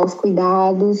isolamento, aos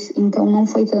cuidados. Então, não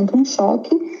foi tanto um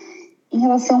choque. Em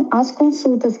relação às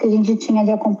consultas que a gente tinha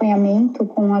de acompanhamento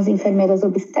com as enfermeiras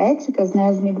obstétricas, né,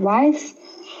 as midwives,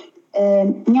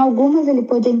 em algumas ele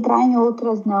pôde entrar, em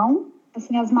outras não.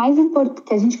 Assim, as mais importantes,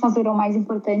 que a gente considerou mais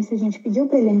importantes, a gente pediu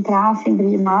para ele entrar, sempre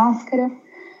de máscara,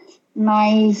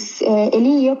 mas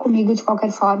ele ia comigo de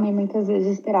qualquer forma e muitas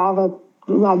vezes esperava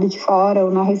do lado de fora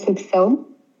ou na recepção.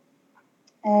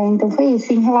 Então foi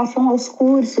isso. Em relação aos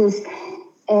cursos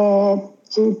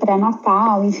de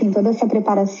pré-natal, enfim, toda essa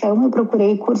preparação, eu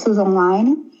procurei cursos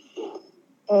online.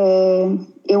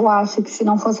 Eu acho que se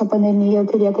não fosse a pandemia eu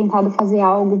teria tentado fazer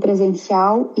algo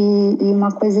presencial, e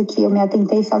uma coisa que eu me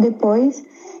atentei só depois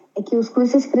é que os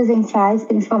cursos presenciais,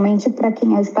 principalmente para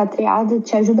quem é expatriado,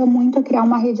 te ajuda muito a criar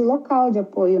uma rede local de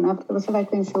apoio, né? Porque você vai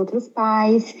conhecer outros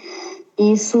pais.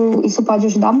 Isso pode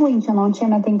ajudar muito. Eu não tinha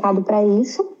me atentado para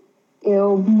isso.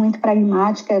 Eu, muito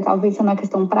pragmática, talvez sendo uma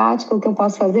questão prática, o que eu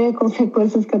posso fazer com os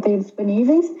recursos que eu tenho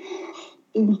disponíveis.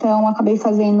 Então, acabei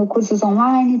fazendo cursos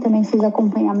online, também fiz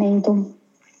acompanhamento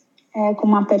com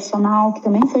uma personal, que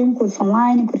também foi um curso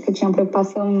online, porque eu tinha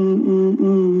preocupação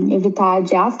em evitar a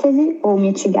diástase ou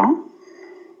mitigar.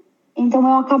 Então,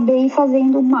 eu acabei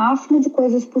fazendo o máximo de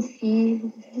coisas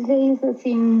possíveis,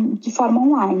 assim, de forma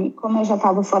online. Como eu já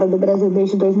estava fora do Brasil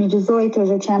desde 2018, eu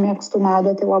já tinha me acostumado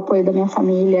a ter o apoio da minha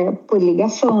família por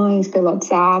ligações, pelo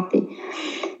WhatsApp.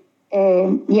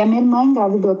 E a minha irmã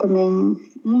engravidou também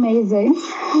um mês antes.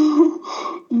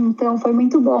 Então, foi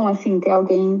muito bom, assim, ter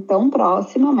alguém tão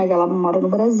próxima, mas ela não mora no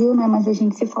Brasil, né? Mas a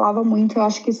gente se falava muito, eu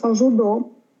acho que isso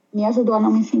me ajudou a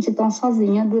não me sentir tão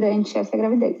sozinha durante essa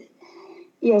gravidez.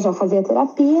 E eu já fazia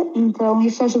terapia, então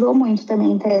isso ajudou muito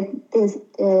também, ter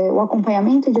o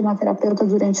acompanhamento de uma terapeuta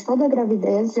durante toda a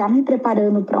gravidez, já me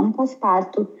preparando para um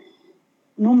pós-parto,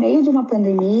 no meio de uma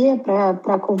pandemia,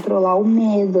 para controlar o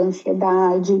medo, a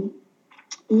ansiedade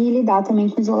e lidar também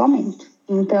com o isolamento.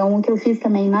 Então, o que eu fiz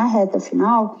também na reta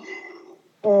final,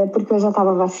 porque eu já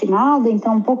estava vacinada,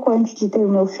 então um pouco antes de ter o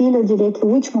meu filho, eu diria que o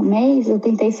último mês eu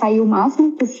tentei sair o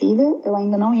máximo possível. Eu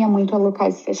ainda não ia muito a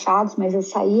locais fechados, mas eu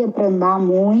saía para andar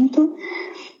muito,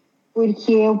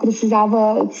 porque eu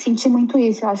precisava sentir muito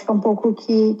isso. Eu acho que é um pouco o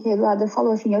que a Eduarda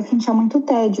falou, assim, eu sentia muito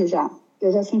tédio já.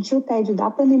 Eu já senti o tédio da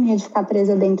pandemia de ficar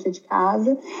presa dentro de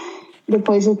casa,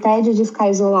 depois o tédio de ficar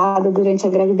isolada durante a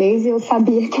gravidez, e eu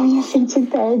sabia que eu ia sentir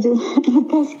tédio no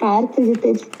pós-parto de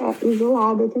ter de ficar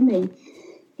isolada também.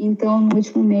 Então, no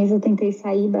último mês eu tentei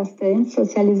sair bastante,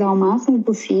 socializar o máximo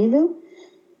possível,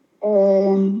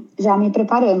 já me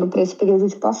preparando para esse período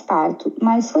de pós-parto.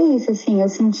 Mas foi isso, assim, eu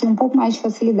senti um pouco mais de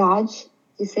facilidade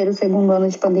de ser o segundo ano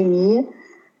de pandemia.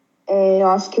 Eu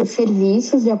acho que os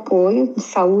serviços de apoio de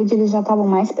saúde, eles já estavam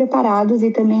mais preparados,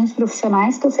 e também os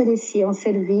profissionais que ofereciam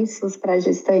serviços para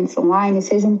gestantes online,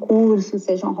 seja um curso,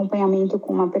 seja um acompanhamento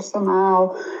com uma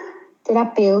personal,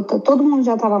 terapeuta, todo mundo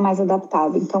já estava mais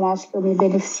adaptado. Então, acho que eu me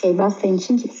beneficiei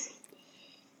bastante disso.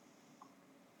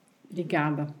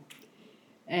 Obrigada.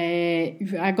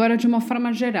 Agora, de uma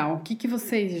forma geral, o que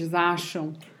vocês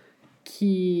acham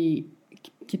que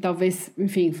talvez,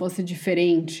 enfim, fosse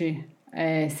diferente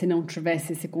se não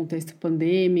tivesse esse contexto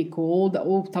pandêmico, ou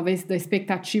talvez da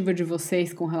expectativa de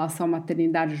vocês com relação à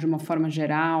maternidade de uma forma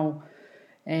geral,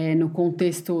 no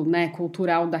contexto, né,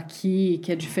 cultural daqui,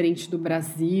 que é diferente do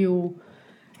Brasil,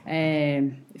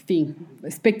 enfim,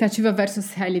 expectativa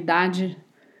versus realidade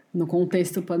no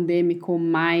contexto pandêmico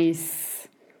mais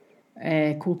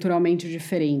culturalmente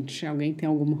diferente. Alguém tem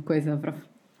alguma coisa para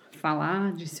falar,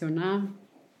 adicionar?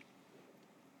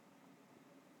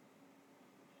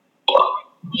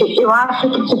 Eu acho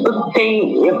que,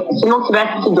 se não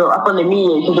tivesse tido a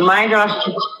pandemia e tudo mais, eu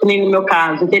acho que, nem no meu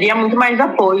caso, eu teria muito mais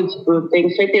apoio. Eu tenho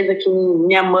certeza que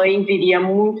minha mãe viria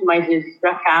muito mais vezes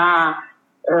para cá,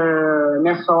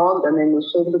 minha sogra, né, meu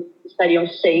sogro estariam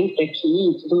sempre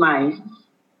aqui e tudo mais.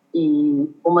 E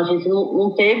como a gente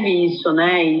não teve isso,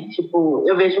 né, e,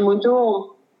 eu vejo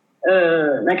muito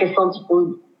na questão,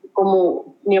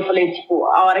 como eu falei,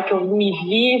 a hora que eu me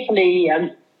vi, falei...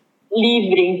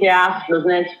 livre, entre aspas,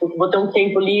 né? Vou ter um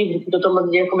tempo livre, porque o Thomas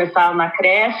ia começar na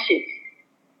creche,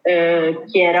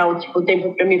 que era o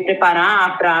tempo para me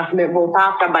preparar, para voltar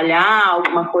a trabalhar,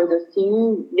 alguma coisa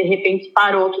assim. De repente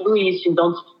parou tudo isso.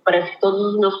 Então, parece que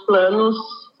todos os meus planos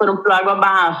foram pro água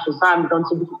abaixo, sabe? Então,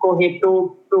 tive que correr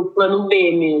pro plano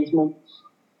B mesmo.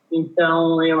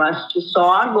 Então, eu acho que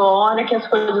só agora que as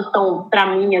coisas estão,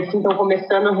 para mim, assim, estão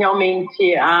começando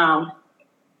realmente a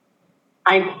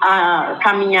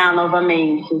caminhar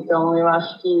novamente. Então, eu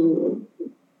acho que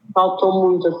faltou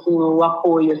muito, assim, o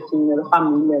apoio, assim, da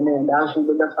família, né, da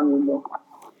ajuda da família.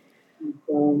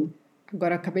 Então...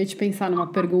 Agora, acabei de pensar numa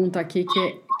pergunta aqui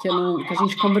que a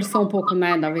gente conversou um pouco,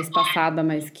 né, da vez passada,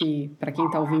 mas que, para quem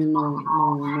está ouvindo,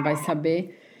 não vai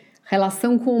saber.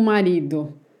 Relação com o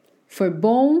marido. Foi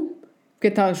bom? Porque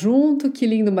tá junto, que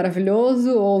lindo,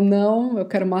 maravilhoso, ou não, eu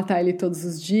quero matar ele todos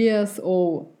os dias,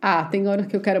 ou, tem hora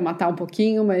que eu quero matar um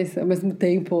pouquinho, mas ao mesmo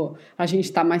tempo a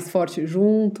gente tá mais forte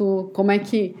junto. Como é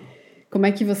que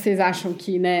vocês acham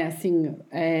que, né, assim,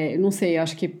 eu não sei,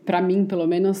 acho que pra mim, pelo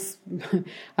menos,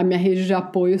 a minha rede de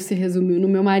apoio se resumiu no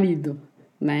meu marido,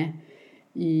 né,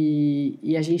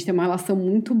 e a gente tem uma relação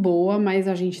muito boa, mas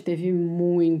a gente teve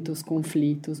muitos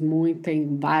conflitos,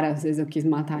 várias vezes eu quis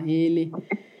matar ele.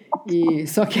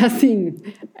 Só que assim,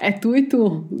 é tu e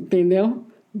tu, entendeu?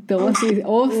 Então, assim,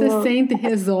 ou você sente e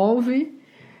resolve,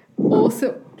 ou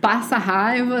você passa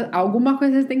raiva, alguma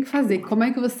coisa você tem que fazer. Como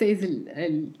é que vocês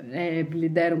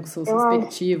lideram com seus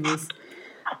respectivos?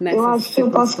 Eu acho que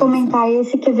eu posso comentar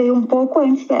esse que veio um pouco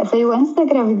antes, veio antes da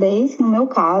gravidez, no meu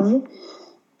caso,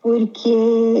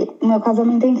 porque o meu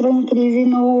casamento entrou em crise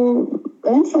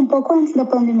um pouco antes da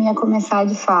pandemia começar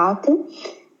de fato,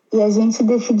 e a gente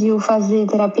decidiu fazer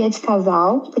terapia de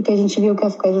casal, porque a gente viu que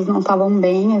as coisas não estavam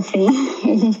bem, assim,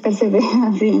 e a gente percebeu,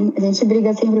 assim, a gente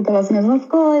briga sempre pelas mesmas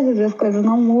coisas, as coisas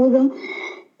não mudam,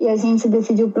 e a gente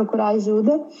decidiu procurar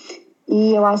ajuda,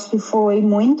 e eu acho que foi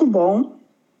muito bom,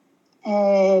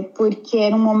 porque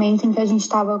era um momento em que a gente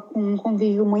estava com um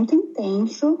convívio muito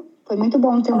intenso. Foi muito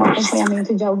bom ter um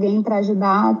acompanhamento de alguém para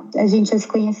ajudar a gente a se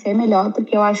conhecer melhor,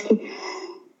 porque eu acho que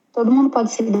todo mundo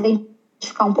pode se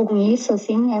identificar um pouco nisso,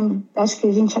 assim. Acho que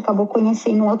a gente acabou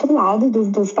conhecendo o outro lado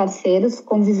dos parceiros,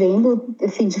 convivendo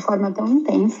assim, de forma tão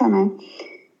intensa, né?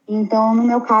 Então, no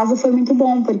meu caso, foi muito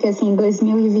bom, porque assim,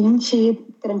 2020,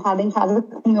 trancada em casa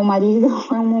com meu marido,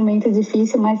 foi um momento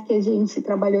difícil, mas que a gente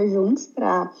trabalhou juntos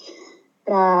para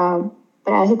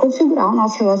reconfigurar o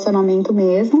nosso relacionamento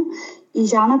mesmo. E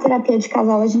já na terapia de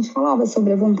casal a gente falava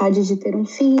sobre a vontade de ter um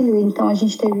filho, então a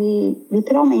gente teve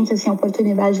literalmente assim, a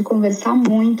oportunidade de conversar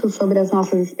muito sobre as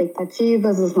nossas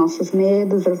expectativas, os nossos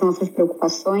medos, as nossas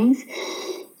preocupações.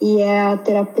 E a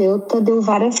terapeuta deu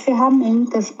várias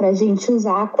ferramentas para a gente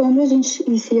usar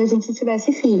se a gente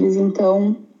tivesse filhos.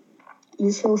 Então,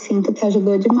 isso eu sinto que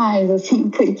ajudou demais, assim,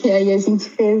 porque aí a gente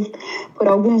fez por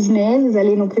alguns meses,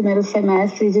 ali no primeiro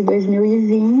semestre de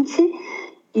 2020,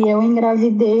 e eu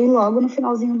engravidei logo no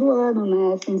finalzinho do ano,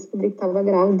 né? Assim, descobri que estava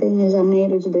grávida em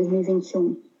janeiro de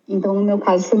 2021. Então, no meu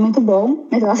caso, foi muito bom,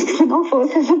 mas eu acho que se não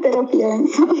fosse essa terapia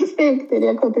antes, eu não sei o que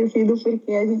teria acontecido,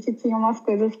 porque a gente tinha umas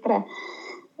coisas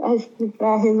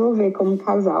para resolver como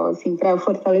casal, assim, para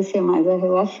fortalecer mais a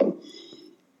relação.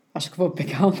 Acho que vou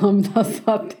pegar o nome da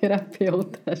sua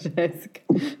terapeuta, Jéssica.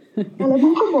 Ela é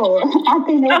muito boa.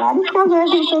 Atendeu vários casais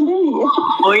em pandemia.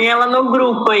 Põe ela no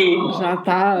grupo aí. Já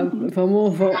tá,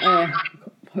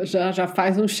 já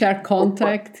faz um share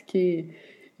contact que,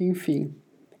 enfim.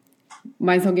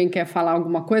 Mais alguém quer falar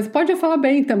alguma coisa? Pode falar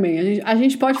bem também. A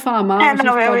gente pode falar mal, a gente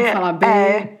pode falar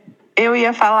bem. Eu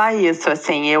ia falar isso,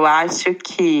 assim, eu acho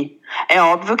que é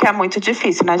óbvio que é muito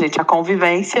difícil, né, gente? A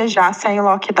convivência já sem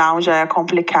lockdown já é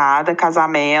complicada,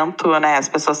 casamento, né? As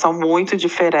pessoas são muito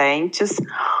diferentes,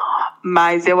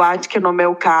 mas eu acho que no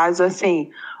meu caso, assim,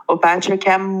 o Patrick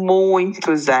é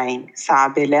muito zen,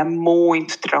 sabe? Ele é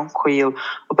muito tranquilo.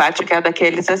 O Patrick é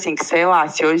daqueles, assim, que sei lá,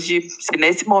 se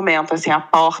nesse momento, assim, a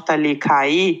porta ali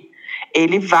cair,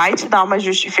 ele vai te dar uma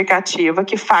justificativa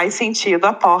que faz sentido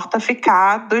a porta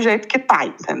ficar do jeito que tá,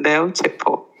 entendeu?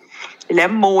 Tipo, ele é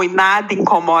muito, nada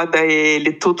incomoda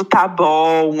ele, tudo tá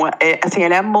bom, assim,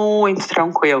 ele é muito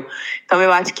tranquilo. Então,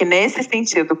 eu acho que nesse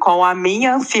sentido, com a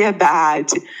minha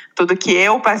ansiedade, tudo que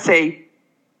eu passei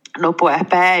no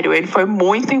puerpério, ele foi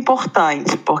muito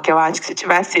importante, porque eu acho que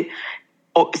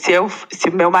se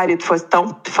meu marido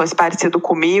fosse parecido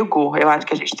comigo, eu acho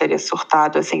que a gente teria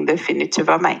surtado, assim,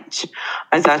 definitivamente.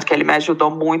 Mas eu acho que ele me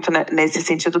ajudou muito nesse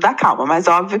sentido da calma. Mas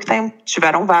óbvio que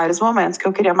tiveram vários momentos que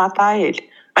eu queria matar ele.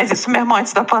 Mas isso mesmo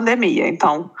antes da pandemia,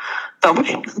 então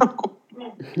também não.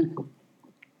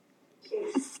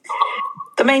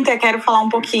 Também quero falar um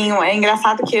pouquinho. É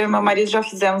engraçado que eu e meu marido já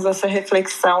fizemos essa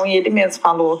reflexão e ele mesmo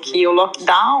falou que o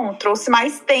lockdown trouxe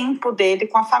mais tempo dele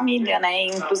com a família, né?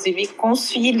 Inclusive com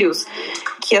os filhos.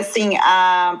 Que assim,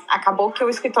 acabou que o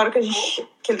escritório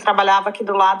que ele trabalhava aqui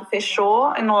do lado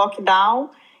fechou no lockdown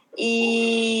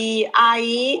e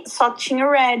aí só tinha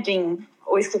o Reading,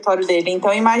 o escritório dele.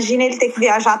 Então imagina ele ter que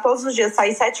viajar todos os dias,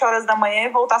 sair 7 horas da manhã e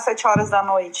voltar 7 horas da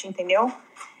noite, entendeu?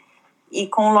 E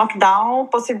com o lockdown,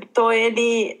 possibilitou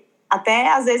ele...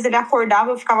 Até, às vezes, ele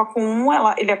acordava, eu ficava com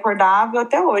ele acordava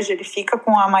até hoje. Ele fica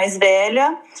com a mais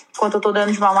velha, enquanto eu tô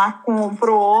dando de mamar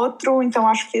pro outro. Então,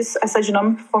 acho que essa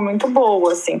dinâmica foi muito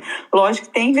boa, assim. Lógico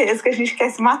que tem vezes que a gente quer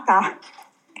se matar.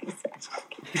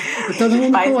 Todo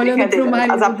mundo olhando pro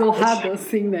marido do lado,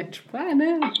 assim, né? Tipo,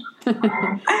 né?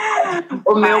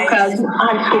 O meu caso...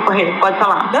 desculpa, Rê, pode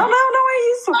falar. Não,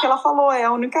 é isso. O que ela falou é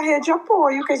a única rede de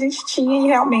apoio que a gente tinha e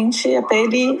realmente até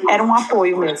ele era um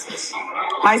apoio mesmo.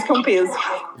 Mais que um peso.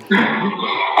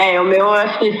 O meu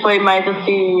acho que foi mais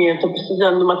assim, eu tô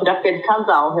precisando de uma terapia de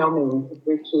casal, realmente.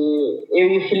 Porque eu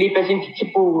e o Felipe, a gente,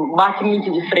 tipo, bate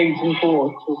muito de frente um com o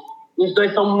outro. E os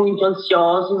dois são muito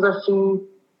ansiosos, assim,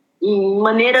 em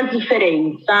maneiras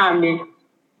diferentes, sabe?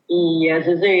 E às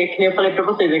vezes, que nem eu falei pra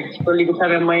vocês, né, que tipo, eu ligo pra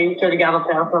minha mãe, que eu ligava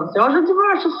pra ela falando assim, hoje o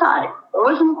divórcio sai.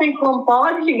 Hoje não tem como,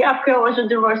 pode ligar, porque hoje o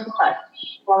divórcio sai.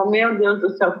 Eu falo, meu Deus do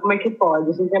céu, como é que pode?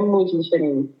 A gente é muito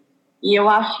diferente. E eu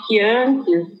acho que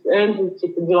antes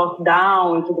tipo, de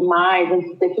lockdown e tudo mais,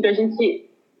 antes de ter filho, a gente,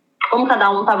 como cada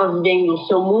um estava vivendo o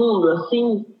seu mundo,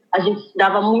 assim, a gente se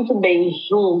dava muito bem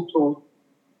junto,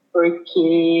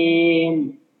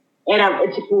 porque era,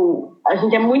 tipo, a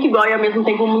gente é muito igual e ao mesmo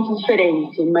tempo muito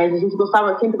diferente, mas a gente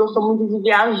sempre gostou muito de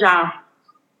viajar.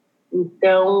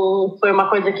 Então, foi uma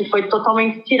coisa que foi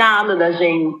totalmente tirada da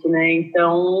gente, né?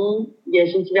 Então, e a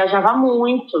gente viajava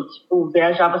muito, tipo,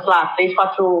 viajava, sei lá, 3,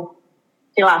 4,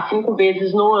 sei lá, 5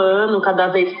 vezes no ano, cada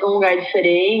vez para um lugar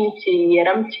diferente, e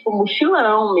era, tipo,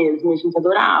 mochilão mesmo, a gente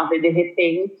adorava, e de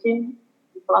repente,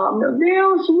 eu falava, meu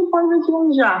Deus, não pode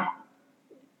viajar.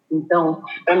 Então,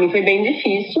 para mim foi bem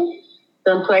difícil,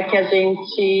 tanto é que a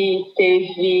gente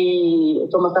teve, o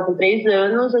Thomas está com 3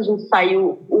 anos, a gente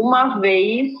saiu uma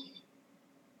vez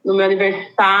no meu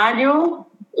aniversário,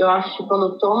 eu acho que quando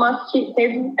o Thomas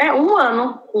teve 1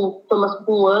 ano, o Thomas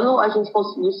com 1 ano, a gente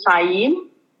conseguiu sair,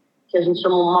 que a gente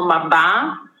chamou uma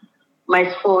babá,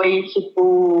 mas foi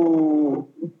tipo,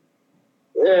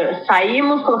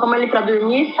 saímos, colocamos ele para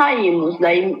dormir e saímos,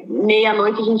 daí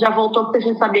meia-noite a gente já voltou porque a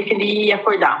gente sabia que ele ia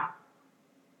acordar,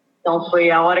 então foi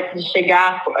a hora de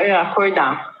chegar a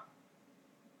acordar.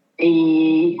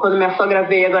 E quando minha sogra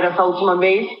veio agora essa última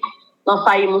vez, nós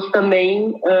saímos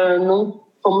também,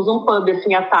 fomos num pub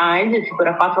assim à tarde, tipo,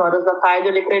 era 4 horas da tarde,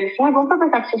 eu olhei pra ele e falei, vamos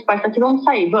aproveitar que seus pais estão aqui, vamos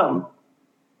sair, vamos.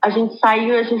 A gente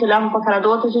saiu, a gente olhava pra cara do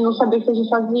outro, a gente não sabia o que a gente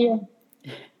fazia.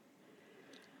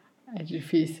 É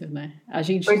difícil, né?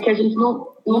 Porque a gente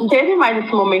não teve mais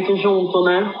esse momento junto,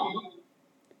 né?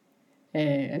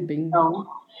 É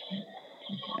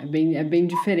bem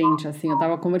diferente, assim, eu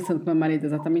tava conversando com meu marido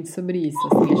exatamente sobre isso,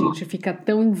 assim, a gente fica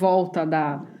tão em volta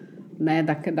da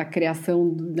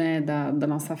criação, né, da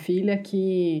nossa filha,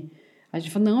 que a gente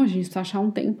fala, não, a gente precisa achar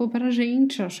um tempo pra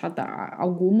gente, achar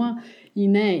alguma, e,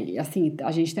 né, assim,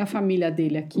 a gente tem a família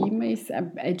dele aqui, mas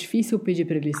é difícil pedir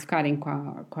pra eles ficarem com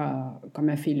a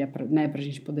minha filha, né, pra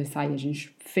gente poder sair. A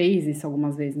gente fez isso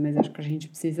algumas vezes, mas acho que a gente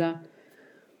precisa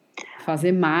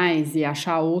fazer mais e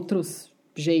achar outros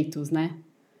jeitos, né?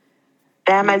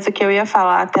 Mas o que eu ia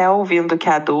falar, até ouvindo o que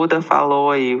a Duda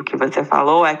falou e o que você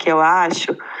falou, é que eu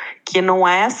acho que não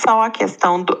é só a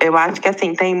questão do... Eu acho que,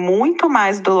 assim, tem muito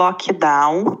mais do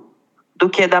lockdown do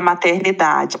que da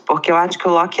maternidade, porque eu acho que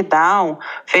o lockdown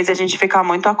fez a gente ficar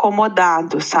muito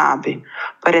acomodado, sabe?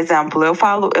 Por exemplo,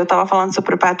 eu tava falando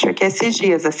sobre o Patrick esses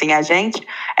dias, assim, a gente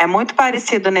é muito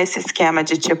parecido nesse esquema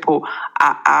de, tipo,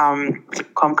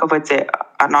 como que eu vou dizer,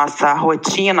 a nossa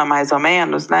rotina, mais ou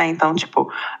menos, né? Então,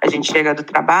 tipo, a gente chega do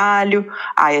trabalho,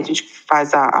 aí a gente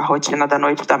faz a rotina da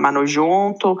noite da Manu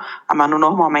junto, a Manu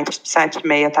normalmente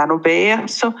 7h30 tá no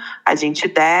berço, a gente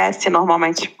desce,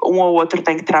 normalmente um ou outro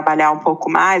tem que trabalhar um pouco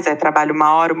mais, aí trabalha 1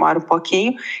 hora um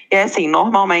pouquinho, e assim,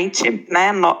 normalmente,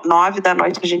 né, 9 da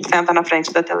noite a gente senta na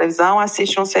frente da televisão,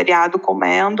 assiste um seriado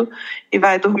comendo e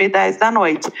vai dormir 10 da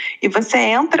noite. E você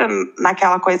entra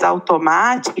naquela coisa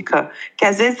automática, que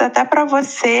às vezes até para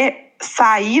você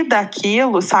sair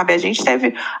daquilo, sabe? A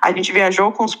gente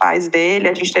viajou com os pais dele,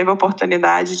 a gente teve a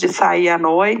oportunidade de sair à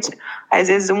noite, às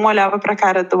vezes um olhava para a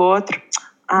cara do outro,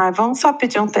 vamos só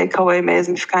pedir um takeaway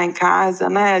mesmo e ficar em casa,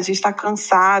 né? A gente está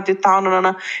cansado e tal,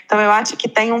 não. Então eu acho que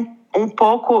tem um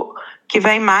pouco que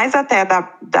vem mais até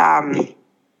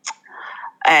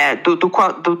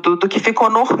do que ficou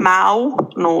normal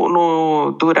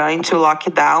durante o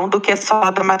lockdown do que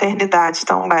só da maternidade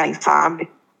também, sabe?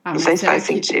 Não sei se faz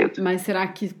sentido. Mas será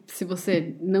que se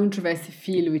você não tivesse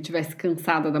filho e tivesse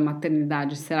cansada da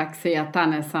maternidade, será que você ia estar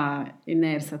nessa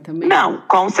inércia também? Não,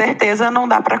 com certeza não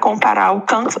dá para comparar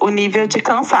o nível de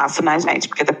cansaço, né, gente?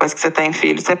 Porque depois que você tem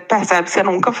filho, você percebe que você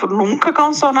nunca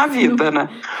cansou na vida, né?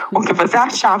 O que você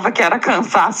achava que era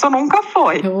cansaço nunca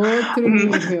foi. Outro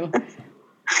nível.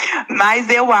 Mas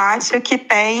eu acho que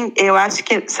tem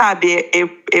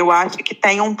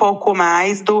um pouco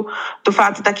mais do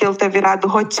fato daquilo ter virado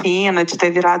rotina, de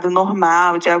ter virado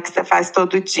normal, de algo que você faz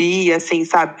todo dia, assim,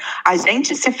 sabe? A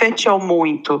gente se fechou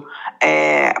muito,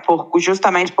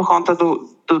 justamente por conta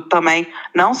do também,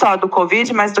 não só do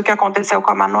Covid, mas do que aconteceu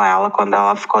com a Manuela quando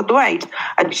ela ficou doente.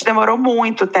 A gente demorou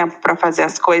muito tempo para fazer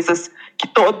as coisas que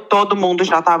todo mundo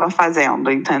já estava fazendo,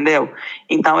 entendeu?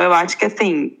 Então eu acho que,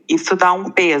 assim, isso dá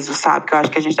um peso, sabe? Que eu acho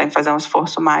que a gente tem que fazer um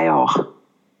esforço maior.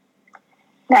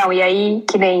 Não, e aí,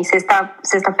 que nem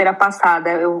sexta-feira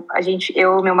passada, eu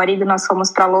e meu marido, nós fomos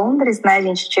para Londres, né? A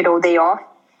gente tirou o day off.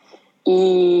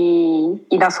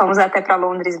 E nós fomos até para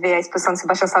Londres ver a exposição do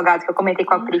Sebastião Salgado, que eu comentei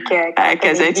com a Pri, que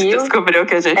a gente viu. Descobriu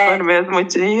que a gente foi no mesmo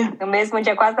dia. No mesmo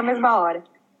dia, quase na mesma hora.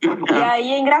 E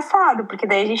aí é engraçado, porque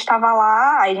daí a gente tava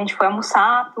lá, aí a gente foi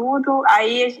almoçar, tudo.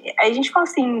 Aí a gente ficou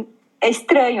assim, é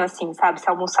estranho, assim, sabe? Se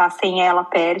almoçar sem ela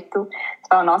perto. Você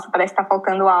fala, nossa, parece que tá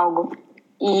faltando algo.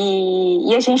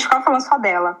 E a gente ficava falando só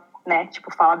dela, né?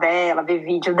 Tipo, fala dela, ver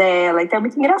vídeo dela. Então é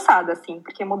muito engraçado, assim,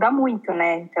 porque muda muito,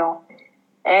 né? Então,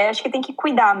 acho que tem que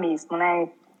cuidar mesmo, né?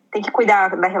 Tem que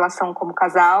cuidar da relação como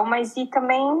casal, mas e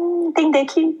também entender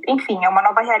que, enfim, é uma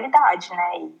nova realidade,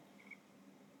 né?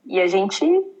 E a gente,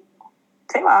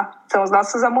 sei lá, são os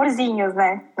nossos amorzinhos,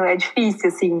 né? Não é difícil,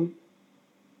 assim.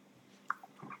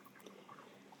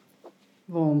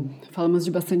 Bom, falamos de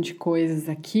bastante coisas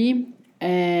aqui.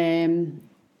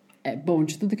 Bom,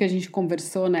 de tudo que a gente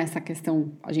conversou, né, essa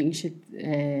questão, a gente,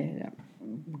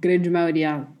 grande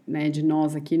maioria, né, de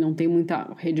nós aqui não tem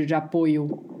muita rede de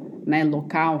apoio, né,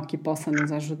 local que possa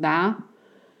nos ajudar,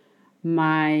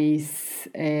 mas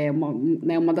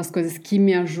uma das coisas que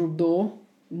me ajudou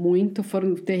muito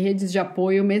foram ter redes de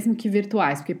apoio, mesmo que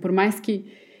virtuais, porque por mais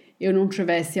que eu não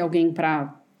tivesse alguém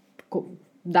para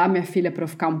dar minha filha para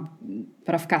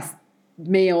ficar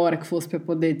meia hora que fosse para eu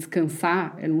poder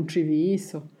descansar, eu não tive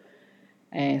isso,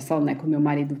 só, né, quando meu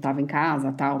marido estava em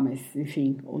casa, tal, mas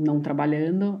enfim, ou não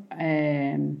trabalhando,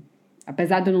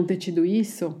 apesar de eu não ter tido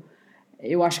isso,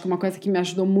 eu acho que uma coisa que me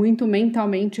ajudou muito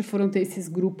mentalmente foram ter esses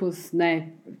grupos, né,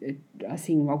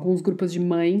 assim, alguns grupos de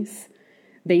mães,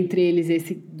 dentre eles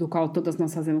esse do qual todas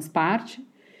nós fazemos parte,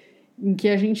 em que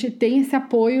a gente tem esse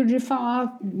apoio de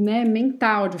falar, né,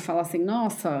 mental, de falar assim,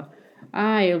 nossa,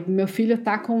 meu filho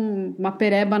tá com uma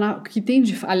pereba,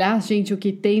 aliás, gente, o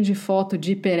que tem de foto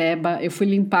de pereba, eu fui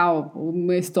limpar o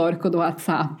meu histórico do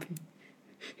WhatsApp,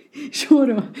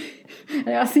 juro,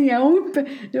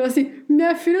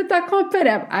 minha filha tá com uma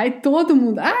pereba, aí todo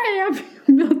mundo, a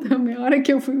hora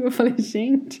que eu fui, eu falei,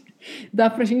 gente, dá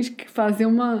pra gente fazer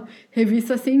uma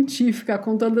revista científica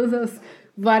com todas as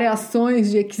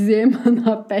variações de eczema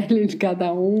na pele de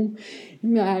cada um.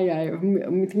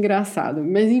 Muito engraçado.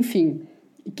 Mas, enfim,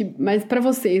 mas para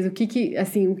vocês, o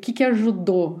que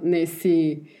ajudou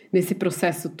nesse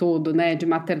processo todo, né, de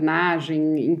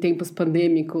maternagem em tempos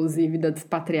pandêmicos e vida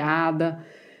expatriada,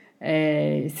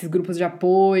 esses grupos de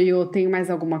apoio? Tem mais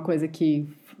alguma coisa que,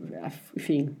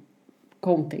 enfim,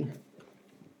 contem.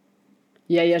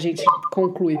 E aí a gente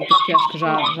conclui, porque acho que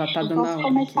já tá dando a hora. Posso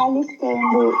começar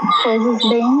listando coisas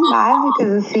bem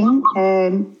básicas, assim.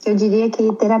 Eu diria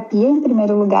que terapia em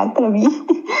primeiro lugar para mim.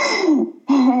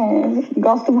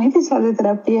 Gosto muito de fazer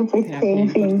terapia, porque,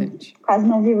 enfim, quase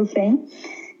não vivo sem.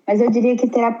 Mas eu diria que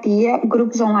terapia,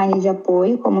 grupos online de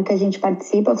apoio, como que a gente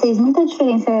participa, fez muita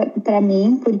diferença para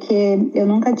mim, porque eu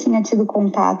nunca tinha tido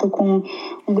contato com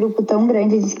um grupo tão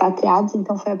grande de expatriados,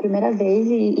 então foi a primeira vez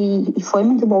e foi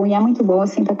muito bom, e é muito bom,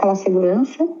 assim, para aquela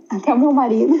segurança. Até o meu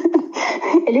marido,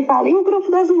 ele fala, e o grupo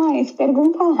das mães?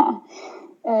 Pergunta lá.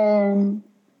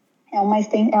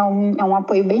 É um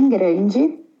apoio bem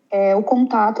grande. O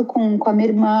contato com a minha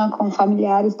irmã, com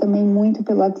familiares também muito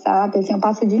pelo WhatsApp, assim, eu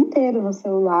passo o dia inteiro no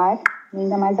celular,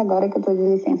 ainda mais agora que eu estou de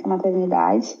licença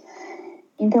maternidade.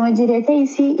 Então eu diria que é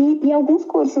isso, e alguns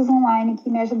cursos online que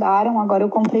me ajudaram. Agora eu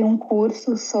comprei um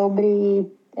curso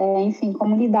sobre, enfim,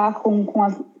 como lidar com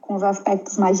os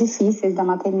aspectos mais difíceis da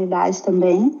maternidade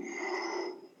também.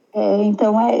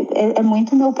 Então é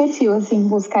muito meu perfil, assim,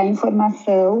 buscar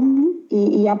informação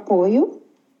e apoio.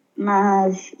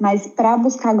 Mas para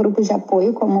buscar grupos de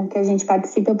apoio, como que a gente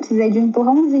participa, eu precisei de um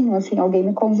empurrãozinho, assim, alguém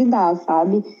me convidar,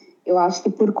 sabe? Eu acho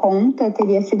que por conta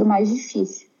teria sido mais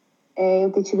difícil. Eu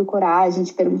ter tido coragem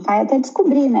de perguntar e até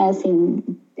descobrir, né? Assim,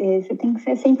 você tem que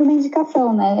ser sempre uma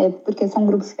indicação, né? Porque são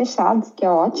grupos fechados, que é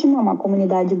ótimo, é uma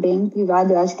comunidade bem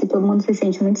privada. Eu acho que todo mundo se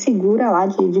sente muito segura lá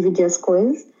de dividir as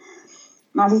coisas.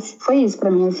 Mas foi isso para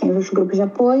mim, assim, os grupos de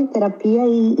apoio, terapia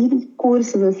e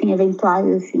cursos, assim, eventuais,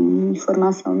 assim, de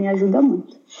formação me ajuda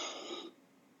muito.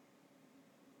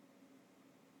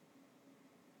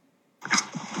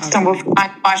 Então, vou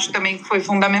falar, eu acho também que foi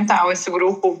fundamental esse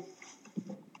grupo,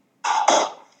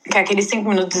 que é aqueles 5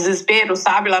 minutos de desespero,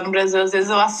 sabe? Lá no Brasil, às vezes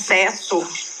eu acesso,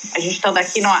 a gente estando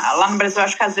aqui, lá no Brasil, eu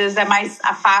acho que às vezes é mais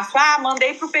fácil,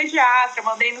 mandei pro pediatra,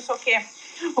 mandei não sei o quê.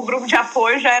 O grupo de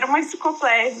apoio já era uma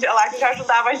enciclopédia lá que já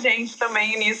ajudava a gente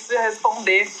também nisso, a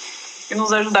responder e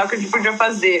nos ajudar o que a gente podia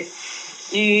fazer.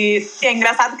 E é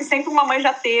engraçado que sempre uma mãe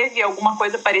já teve alguma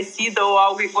coisa parecida ou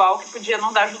algo igual que podia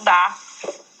nos ajudar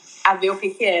a ver o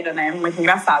que era, né? Muito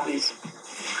engraçado isso.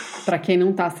 Para quem não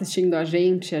está assistindo a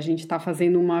gente está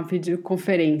fazendo uma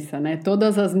videoconferência, né?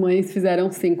 Todas as mães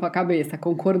fizeram sim com a cabeça,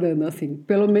 concordando assim.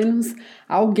 Pelo menos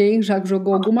alguém já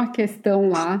jogou alguma questão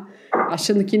lá,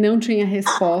 achando que não tinha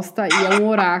resposta, e é um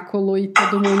oráculo e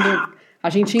todo mundo... A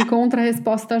gente encontra a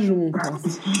resposta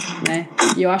juntas, né?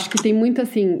 E eu acho que tem muito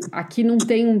assim... Aqui não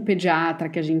tem um pediatra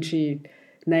que a gente...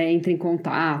 Né, entra em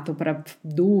contato para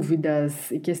dúvidas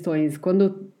e questões.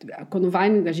 Quando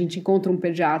a gente encontra um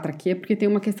pediatra aqui é porque tem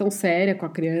uma questão séria com a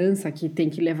criança que tem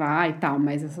que levar e tal,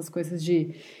 mas essas coisas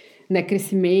de, né,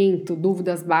 crescimento,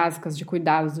 dúvidas básicas de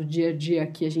cuidados do dia a dia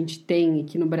que a gente tem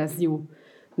aqui no Brasil,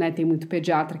 né, tem muito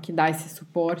pediatra que dá esse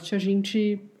suporte, a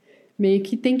gente meio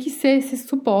que tem que ser esse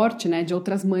suporte, né, de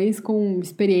outras mães com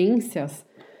experiências,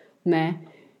 né,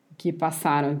 que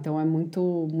passaram. Então é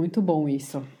muito, muito bom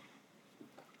isso.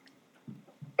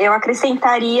 Eu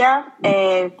acrescentaria,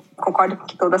 concordo com o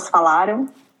que todas falaram,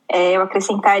 eu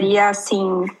acrescentaria,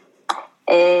 assim,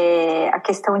 a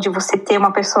questão de você ter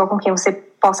uma pessoa com quem você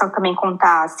possa também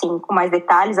contar, assim, com mais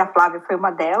detalhes. A Flávia foi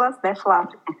uma delas, né,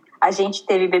 Flávia? A gente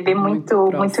teve bebê muito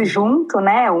junto,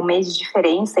 né, 1 mês de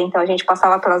diferença, então a gente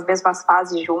passava pelas mesmas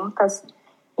fases juntas.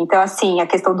 Então, assim, a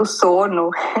questão do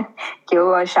sono, que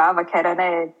eu achava que era,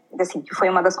 né, assim, que foi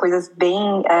uma das coisas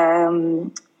bem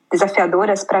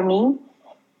desafiadoras para mim.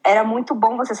 Era muito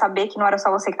bom você saber que não era só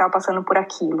você que estava passando por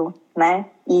aquilo, né?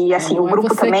 E assim, o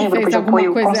grupo também, o grupo de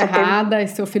apoio... Você fez alguma coisa errada e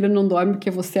seu filho não dorme porque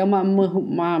você é uma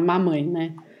mãe,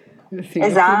 né? Assim,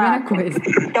 exato. É a primeira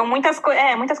coisa. Então, muitas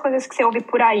coisas que você ouve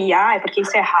por aí, é porque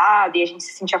isso é errado e a gente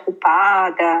se sentia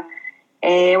culpada.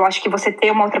 Eu acho que você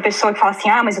ter uma outra pessoa que fala assim,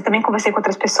 mas eu também conversei com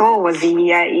outras pessoas e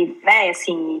né,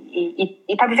 assim,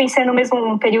 e tá vivenciando mesmo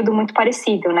um período muito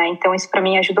parecido, né? Então, isso para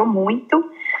mim ajudou muito.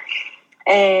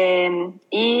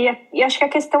 E acho que a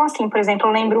questão, assim, por exemplo,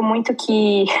 eu lembro muito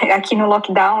que aqui no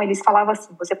lockdown eles falavam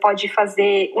assim, você pode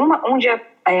fazer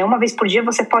uma vez por dia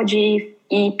você pode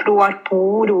ir para o ar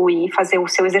puro e fazer o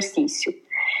seu exercício.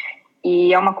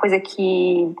 E é uma coisa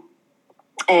que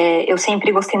eu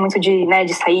sempre gostei muito de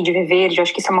sair, de ver verde. Eu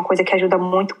acho que isso é uma coisa que ajuda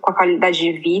muito com a qualidade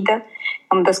de vida.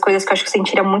 É uma das coisas que eu acho que eu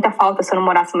sentiria muita falta se eu não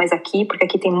morasse mais aqui, porque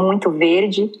aqui tem muito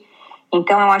verde.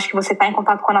 Então, eu acho que você estar em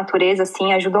contato com a natureza,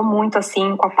 assim, ajudou muito,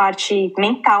 assim, com a parte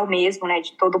mental mesmo, né?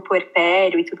 De todo o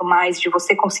puerpério e tudo mais, de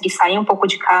você conseguir sair um pouco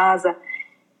de casa,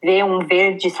 ver um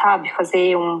verde, sabe?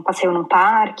 Fazer um passeio num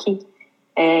parque.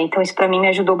 Então, isso para mim me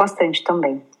ajudou bastante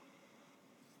também.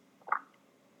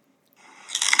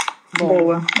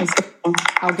 Boa.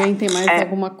 Alguém tem mais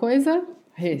alguma coisa?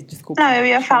 Desculpa. Não, eu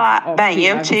ia falar...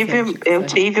 eu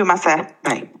tive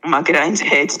uma grande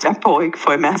rede de apoio, que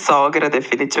foi minha sogra,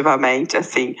 definitivamente,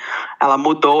 assim. Ela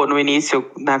mudou no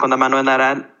início, né, quando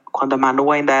a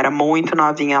Manu ainda era muito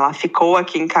novinha, ela ficou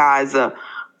aqui em casa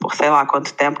por sei lá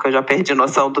quanto tempo, que eu já perdi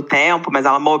noção do tempo, mas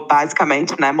ela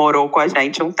basicamente, né, morou com a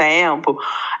gente um tempo.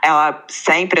 Ela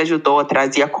sempre ajudou,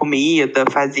 trazia comida,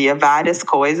 fazia várias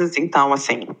coisas, então,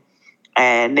 assim...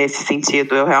 nesse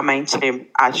sentido, eu realmente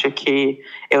acho que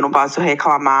eu não posso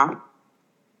reclamar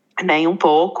nem um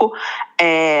pouco.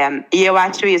 E eu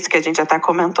acho isso que a gente até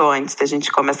comentou antes da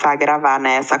gente começar a gravar,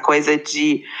 né? Essa coisa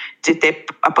de ter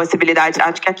a possibilidade,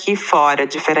 acho que aqui fora,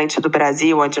 diferente do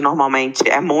Brasil, onde normalmente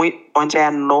onde é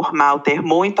normal ter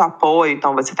muito apoio,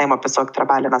 então você tem uma pessoa que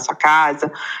trabalha na sua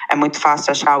casa, é muito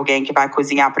fácil achar alguém que vai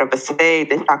cozinhar para você e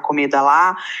deixar a comida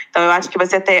lá. Então eu acho que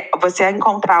você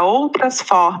encontrar outras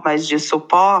formas de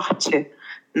suporte,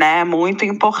 né, muito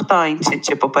importante.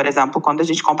 Tipo, por exemplo, quando a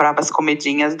gente comprava as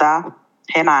comidinhas da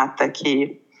Renata,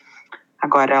 que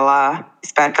agora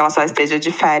espero que ela só esteja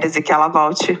de férias e que ela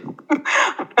volte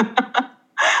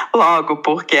logo,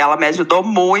 porque ela me ajudou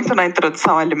muito na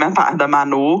introdução alimentar da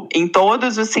Manu, em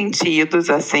todos os sentidos,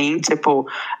 assim, tipo,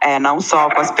 não só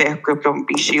com as perguntas, porque eu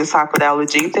enchi o saco dela o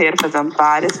dia inteiro fazendo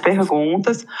várias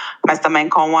perguntas, mas também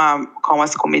com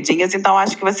as comidinhas. Então,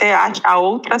 acho que você acha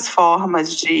outras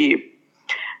formas de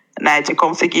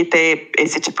conseguir ter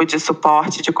esse tipo de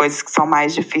suporte de coisas que são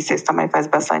mais difíceis também faz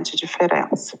bastante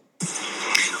diferença.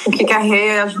 O que a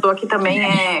Rê ajudou aqui também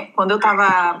quando eu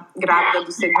tava grávida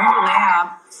do segundo, né,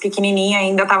 a pequenininha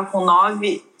ainda tava com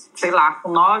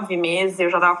 9 meses,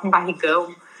 eu já tava com barrigão.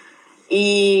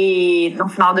 E no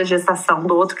final da gestação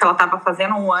do outro, que ela tava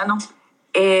fazendo 1 ano,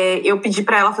 eu pedi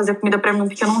pra ela fazer comida pra mim,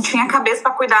 porque eu não tinha cabeça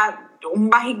pra cuidar de um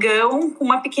barrigão com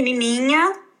uma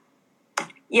pequenininha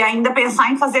e ainda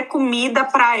pensar em fazer comida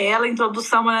para ela,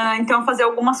 introdução, então fazer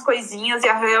algumas coisinhas, e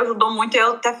a Rê ajudou muito.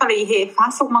 Eu até falei, Rê,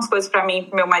 faça algumas coisas para mim,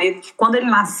 pro meu marido, que quando ele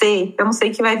nascer, eu não sei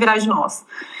o que vai virar de nós.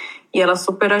 E ela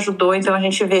super ajudou, então a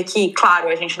gente vê que, claro,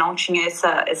 a gente não tinha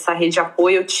essa rede de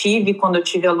apoio. Eu tive, quando eu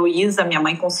tive a Luísa, minha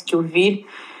mãe conseguiu vir,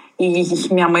 E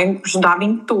minha mãe ajudava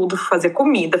em tudo, fazer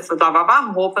comida,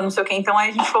 lavava roupa, não sei o quê. Então, aí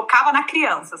a gente focava na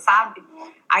criança, sabe?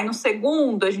 Aí no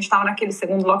segundo, a gente estava naquele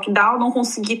segundo lockdown, não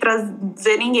consegui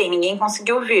trazer ninguém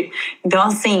conseguiu vir. Então,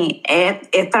 assim, é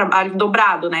trabalho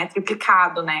dobrado, né?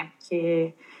 Triplicado, né?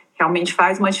 Porque realmente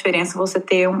faz uma diferença você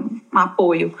ter um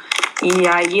apoio. E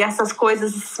aí essas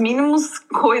coisas, as mínimas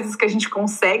coisas que a gente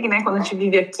consegue, né? Quando a gente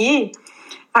vive aqui,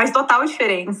 faz total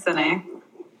diferença, né?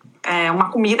 Uma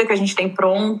comida que a gente tem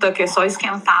pronta, que é só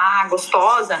esquentar,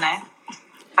 gostosa, né?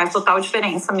 Faz total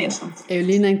diferença mesmo. Eu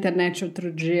li na internet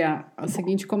outro dia o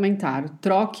seguinte comentário: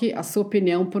 troque a sua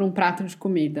opinião por um prato de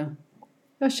comida.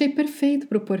 Eu achei perfeito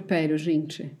pro porpério,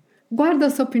 gente. Guarda a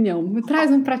sua opinião, me traz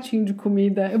um pratinho de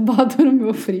comida, eu boto no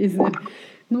meu freezer.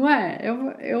 Não é?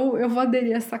 Eu vou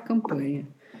aderir a essa campanha.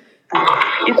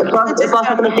 Eu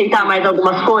posso acrescentar mais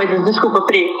algumas coisas? Desculpa,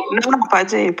 Pri. Não,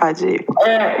 pode ir.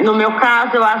 No meu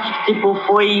caso, eu acho que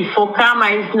foi focar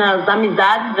mais nas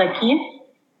amizades aqui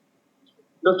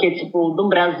do que, do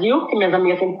Brasil, porque minhas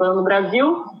amigas sempre foram no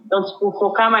Brasil. Então,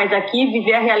 focar mais aqui e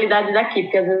viver a realidade daqui,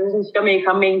 porque às vezes a gente fica meio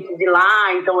com a mente de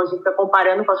lá, então a gente fica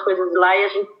comparando com as coisas de lá e a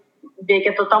gente vê que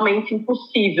é totalmente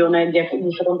impossível, né,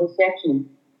 disso acontecer aqui.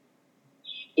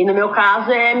 E no meu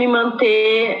caso é me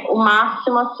manter o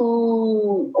máximo,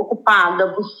 assim, ocupada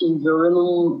possível. Eu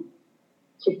não,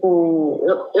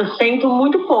 eu sento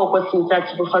muito pouco, assim, pra,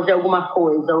 fazer alguma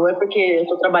coisa. Ou é porque eu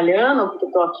tô trabalhando, ou porque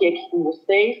eu tô aqui com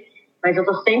vocês, mas eu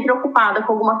tô sempre ocupada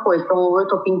com alguma coisa. Então, ou eu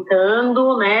tô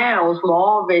pintando, né, os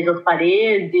móveis, as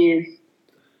paredes,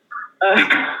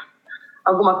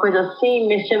 alguma coisa assim,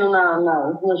 mexendo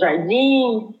no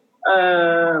jardim,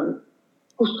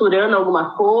 costurando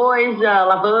alguma coisa,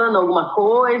 lavando alguma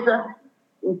coisa,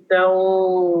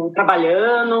 então,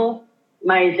 trabalhando,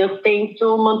 mas eu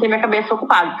tento manter minha cabeça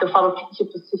ocupada, porque eu falo que, se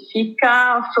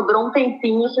sobrou um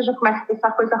tempinho, você já começa a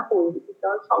pensar coisa ruim.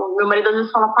 Então, eu falo, meu marido às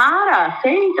vezes fala,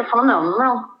 senta, eu falo,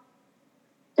 não,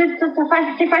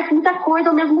 você faz muita coisa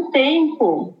ao mesmo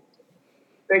tempo,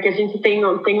 porque a gente tem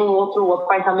um outro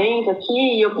apartamento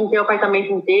aqui, e eu pintei o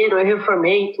apartamento inteiro, eu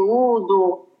reformei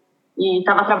tudo, e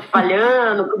estava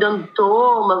trabalhando, cuidando do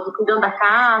Thomas, cuidando da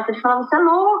casa. Ele falava, você é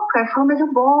louca. Eu falava, mas eu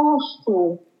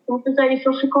gosto. Se não fizer isso,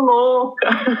 eu fico louca.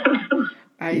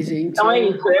 Ai, gente. Então é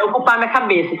isso, é ocupar minha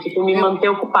cabeça, me manter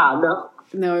ocupada.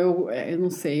 Não, eu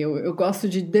não sei, eu gosto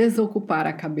de desocupar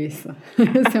a cabeça.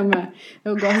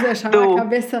 Eu gosto de deixar a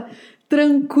cabeça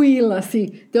tranquila, assim,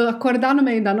 de eu acordar no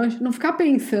meio da noite, não ficar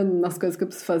pensando nas coisas que eu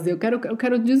preciso fazer. Eu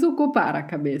quero desocupar a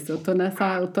cabeça. Eu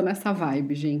tô nessa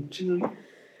vibe, gente.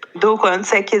 Du, quando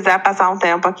você quiser passar um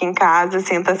tempo aqui em casa,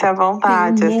 sinta-se à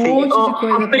vontade. Tem um monte de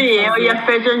coisa. Pri, eu e a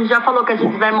Fê, a gente já falou que a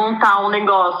gente vai montar um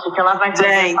negócio, que ela vai fazer.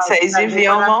 Gente, vocês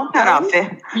deviam montar, não, Fê.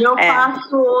 E eu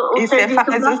faço o serviço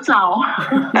braçal.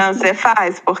 Não, você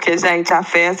faz, porque, gente, a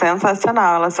Fê é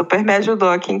sensacional. Ela super me ajudou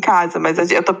aqui em casa, mas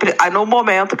eu tô, no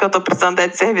momento que eu tô precisando é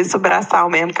de serviço braçal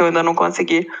mesmo, que eu ainda não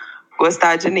consegui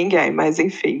gostar de ninguém. Mas,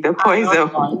 enfim, depois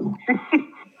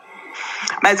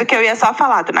Mas o que eu ia só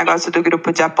falar do negócio do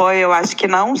grupo de apoio, eu acho que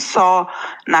não só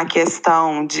na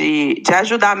questão de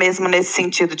ajudar mesmo nesse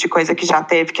sentido de coisa que já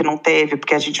teve, que não teve,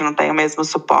 porque a gente não tem o mesmo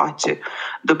suporte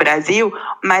do Brasil,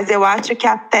 mas eu acho que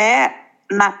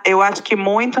eu acho que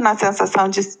muito na sensação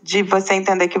de você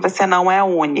entender que você não é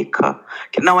única,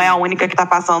 que não é a única que está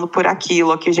passando por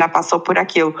aquilo, ou que já passou por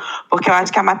aquilo, porque eu acho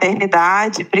que a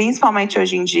maternidade, principalmente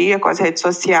hoje em dia, com as redes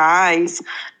sociais,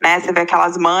 né, você vê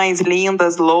aquelas mães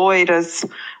lindas, loiras,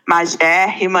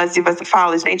 magérrimas, e você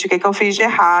fala, gente, o que eu fiz de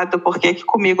errado? Por que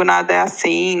comigo nada é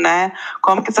assim, né?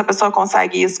 Como que essa pessoa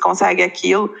consegue isso, consegue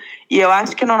aquilo? E eu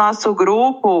acho que no nosso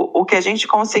grupo, o que a gente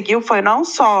conseguiu foi não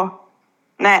só,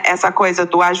 né, essa coisa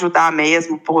do ajudar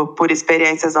mesmo por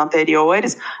experiências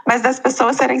anteriores, mas das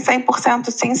pessoas serem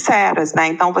 100% sinceras, né?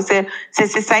 Então você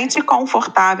se sente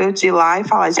confortável de ir lá e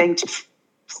falar, gente,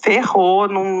 ferrou,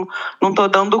 não tô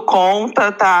dando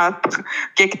conta, tá?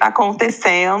 O que tá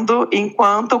acontecendo?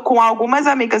 Enquanto com algumas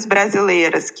amigas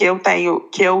brasileiras que eu tenho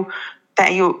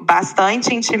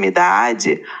bastante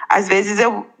intimidade, às vezes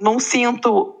eu não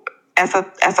sinto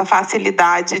essa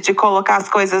facilidade de colocar as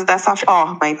coisas dessa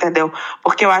forma, entendeu?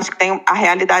 Porque eu acho que a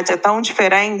realidade é tão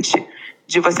diferente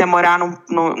de você morar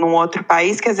num outro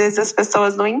país que às vezes as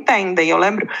pessoas não entendem. Eu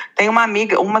lembro, tem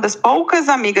uma das poucas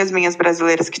amigas minhas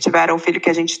brasileiras que tiveram um filho que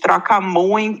a gente troca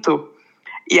muito,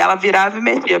 e ela virava e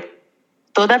mexia.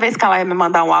 Toda vez que ela ia me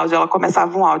mandar um áudio, ela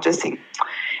começava um áudio assim...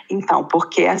 Então,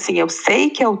 porque assim, eu sei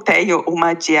que eu tenho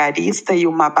uma diarista e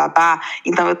uma babá,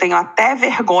 então eu tenho até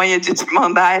vergonha de te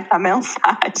mandar essa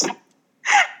mensagem.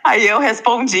 Aí eu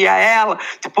respondia a ela,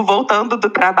 tipo, voltando do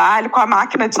trabalho, com a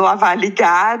máquina de lavar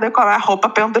ligada, com a roupa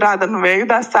pendurada no meio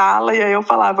da sala, e aí eu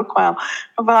falava com ela.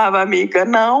 Eu falava, amiga,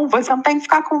 não, você não tem que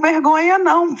ficar com vergonha,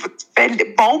 não.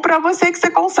 Bom pra você que você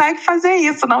consegue fazer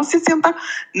isso. Não se sinta,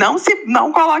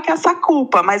 não coloque essa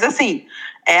culpa. Mas assim,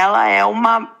 ela é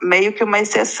meio que uma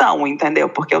exceção, entendeu?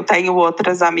 Porque eu tenho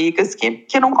outras amigas que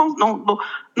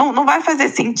não vai fazer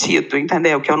sentido,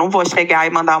 entendeu? Que eu não vou chegar e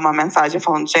mandar uma mensagem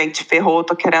falando, gente, ferrou,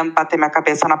 tô querendo bater minha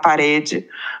cabeça na parede,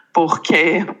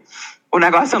 porque o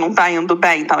negócio não tá indo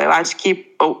bem. Então, eu acho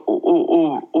que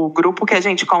o grupo que a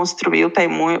gente construiu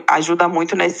ajuda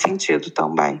muito nesse sentido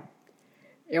também.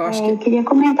 Eu queria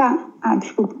comentar...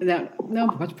 desculpa. Não,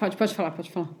 pode falar.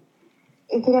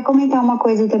 Eu queria comentar uma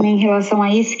coisa também em relação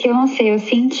a isso, que eu não sei, eu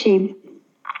senti,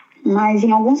 mas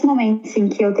em alguns momentos em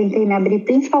que eu tentei me abrir,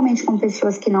 principalmente com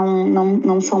pessoas que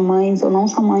não são mães ou não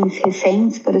são mães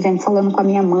recentes, por exemplo, falando com a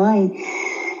minha mãe,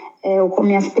 ou com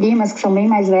minhas primas, que são bem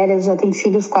mais velhas, já têm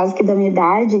filhos quase que da minha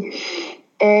idade,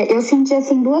 eu senti,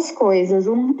 assim, duas coisas.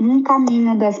 Um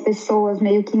caminho das pessoas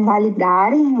meio que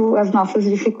invalidarem as nossas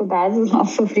dificuldades, os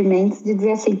nossos sofrimentos, de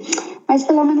dizer assim, mas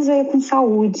pelo menos veio com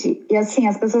saúde. E assim,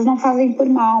 as pessoas não fazem por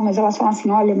mal, mas elas falam assim,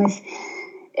 olha, mas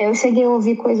eu cheguei a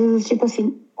ouvir coisas do tipo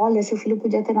assim, olha, seu filho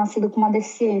podia ter nascido com uma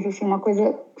deficiência, assim, uma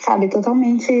coisa, sabe,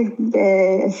 totalmente,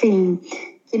 assim,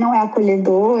 que não é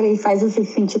acolhedora e faz você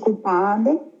se sentir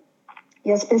culpada.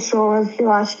 E as pessoas,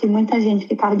 eu acho que muita gente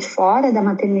que está de fora da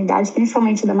maternidade,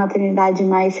 principalmente da maternidade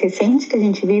mais recente que a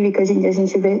gente vive, que hoje em dia a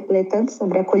gente lê tanto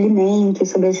sobre acolhimento,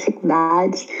 sobre as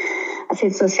dificuldades. As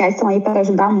redes sociais estão aí para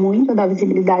ajudar muito a dar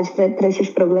visibilidade para esses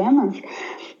problemas.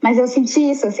 Mas eu senti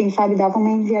isso, assim, sabe? Dava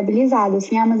uma inviabilizada,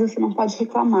 assim, mas você não pode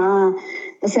reclamar,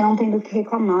 você não tem do que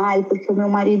reclamar. E porque o meu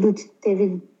marido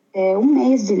teve 1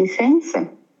 mês de licença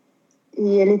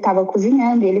e ele estava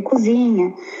cozinhando, e ele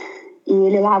cozinha. E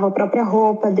ele lava a própria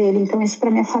roupa dele. Então, isso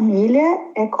para minha família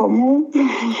é como...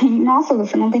 Nossa,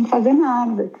 você não tem que fazer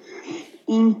nada.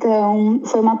 Então,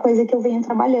 foi uma coisa que eu venho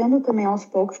trabalhando também aos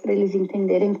poucos para eles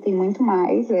entenderem que tem muito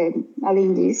mais,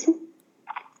 além disso.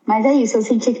 Mas é isso, eu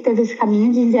senti que teve esse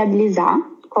caminho de inviabilizar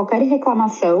qualquer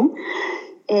reclamação.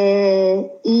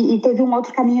 E teve um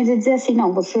outro caminho de dizer assim,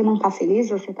 não, você não está feliz,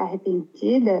 você está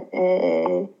arrependida,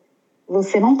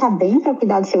 você não está bem para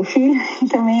cuidar do seu filho.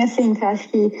 Também, assim, eu acho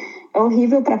que é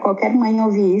horrível para qualquer mãe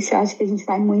ouvir isso. Eu acho que a gente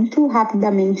vai muito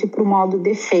rapidamente para o modo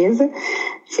defesa.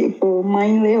 Tipo,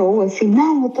 mãe leoa, assim,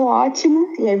 não, eu tô ótima.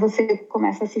 E aí você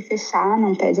começa a se fechar,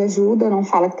 não pede ajuda, não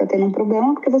fala que tá tendo um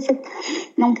problema, porque você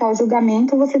não quer o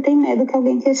julgamento, você tem medo que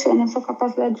alguém questione a sua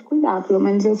capacidade de cuidar. Pelo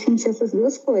menos eu senti essas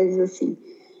duas coisas, assim.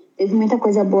 Teve muita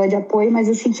coisa boa de apoio, mas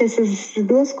eu senti essas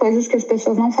duas coisas que as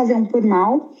pessoas não faziam por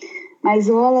mal, mas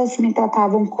ou elas me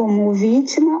tratavam como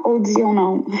vítima ou diziam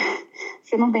não.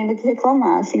 Você não tem do que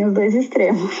reclamar, assim, os dois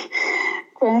extremos.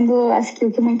 Quando acho que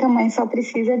o que muita mãe só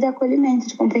precisa é de acolhimento,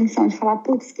 de compreensão, de falar,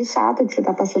 putz, que chato que você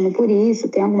tá passando por isso,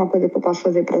 tem alguma coisa que eu posso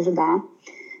fazer para ajudar.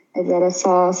 Mas era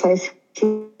só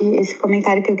esse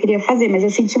comentário que eu queria fazer, mas eu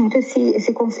senti muito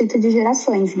esse conflito de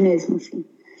gerações mesmo, assim.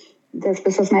 Das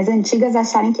pessoas mais antigas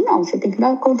acharem que não, você tem que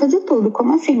dar conta de tudo.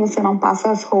 Como assim você não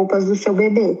passa as roupas do seu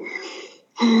bebê?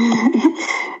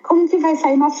 Como que vai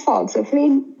sair nas fotos? Eu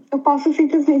falei, eu posso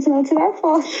simplesmente não tirar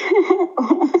foto.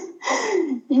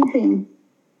 Enfim.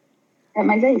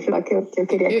 Mas é isso lá que eu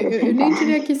queria acrescentar. Eu nem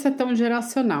diria que isso é tão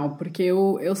geracional, porque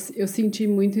eu senti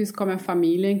muito isso com a minha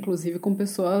família, inclusive com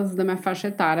pessoas da minha faixa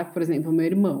etária, por exemplo, meu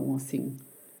irmão, assim.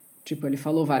 Tipo, ele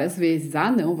falou várias vezes,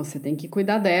 não, você tem que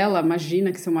cuidar dela,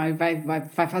 imagina que seu marido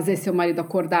vai fazer seu marido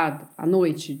acordar à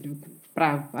noite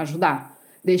para ajudar.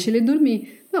 Deixa ele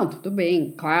dormir. Não, tudo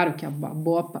bem, claro que a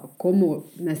boa... Como,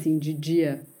 assim, de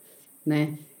dia,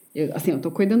 né? Eu tô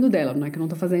cuidando dela, não é que eu não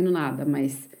tô fazendo nada,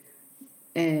 mas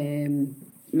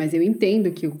eu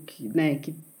entendo que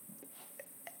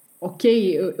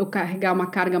ok, eu carregar uma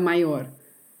carga maior,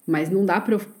 mas não dá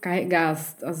para eu carregar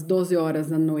as 12 horas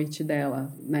da noite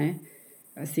dela, né?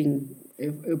 Assim,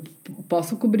 eu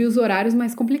posso cobrir os horários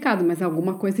mais complicados, mas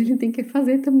alguma coisa ele tem que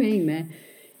fazer também, né?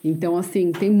 Então,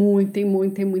 assim, tem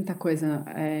muita coisa.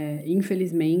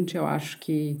 Infelizmente, eu acho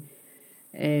que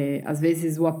às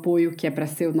vezes o apoio que é para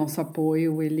ser o nosso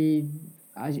apoio, ele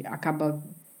acaba,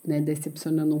 né,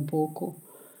 decepcionando um pouco,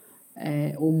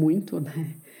 ou muito,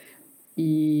 né?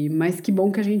 Mas que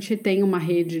bom que a gente tem uma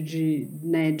rede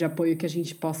de apoio que a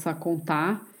gente possa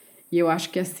contar. E eu acho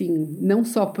que, assim, não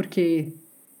só porque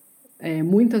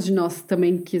muitas de nós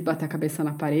também quis bater a cabeça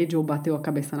na parede ou bateu a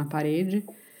cabeça na parede,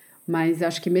 mas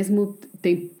acho que mesmo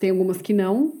tem algumas que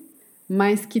não,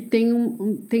 mas que tem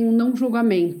um não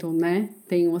julgamento, né?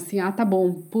 Tem um assim, tá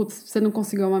bom, putz, você não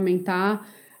conseguiu amamentar,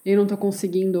 eu não tô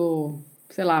conseguindo,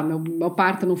 sei lá, meu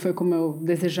parto não foi como eu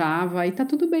desejava, e tá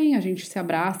tudo bem, a gente se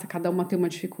abraça, cada uma tem uma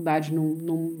dificuldade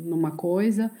numa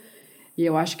coisa, e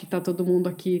eu acho que tá todo mundo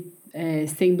aqui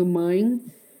sendo mãe,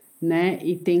 né,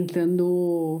 e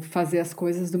tentando fazer as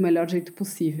coisas do melhor jeito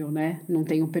possível, né? Não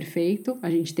tem o perfeito, a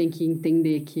gente tem que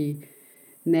entender que,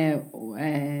 né,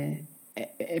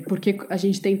 porque a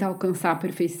gente tenta alcançar a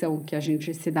perfeição que a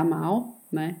gente se dá mal,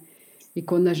 né? E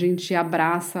quando a gente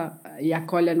abraça e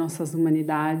acolhe as nossas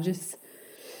humanidades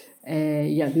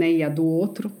e a do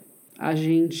outro, a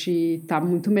gente tá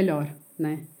muito melhor,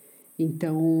 né?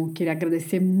 Então, queria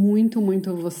agradecer muito,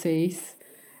 muito vocês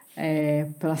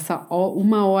pela essa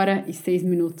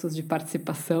 1h06 de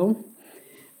participação.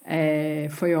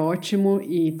 Foi ótimo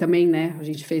e também, né, a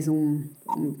gente fez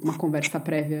uma conversa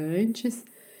prévia antes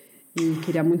e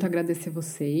queria muito agradecer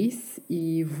vocês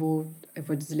e eu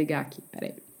vou desligar aqui,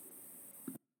 peraí.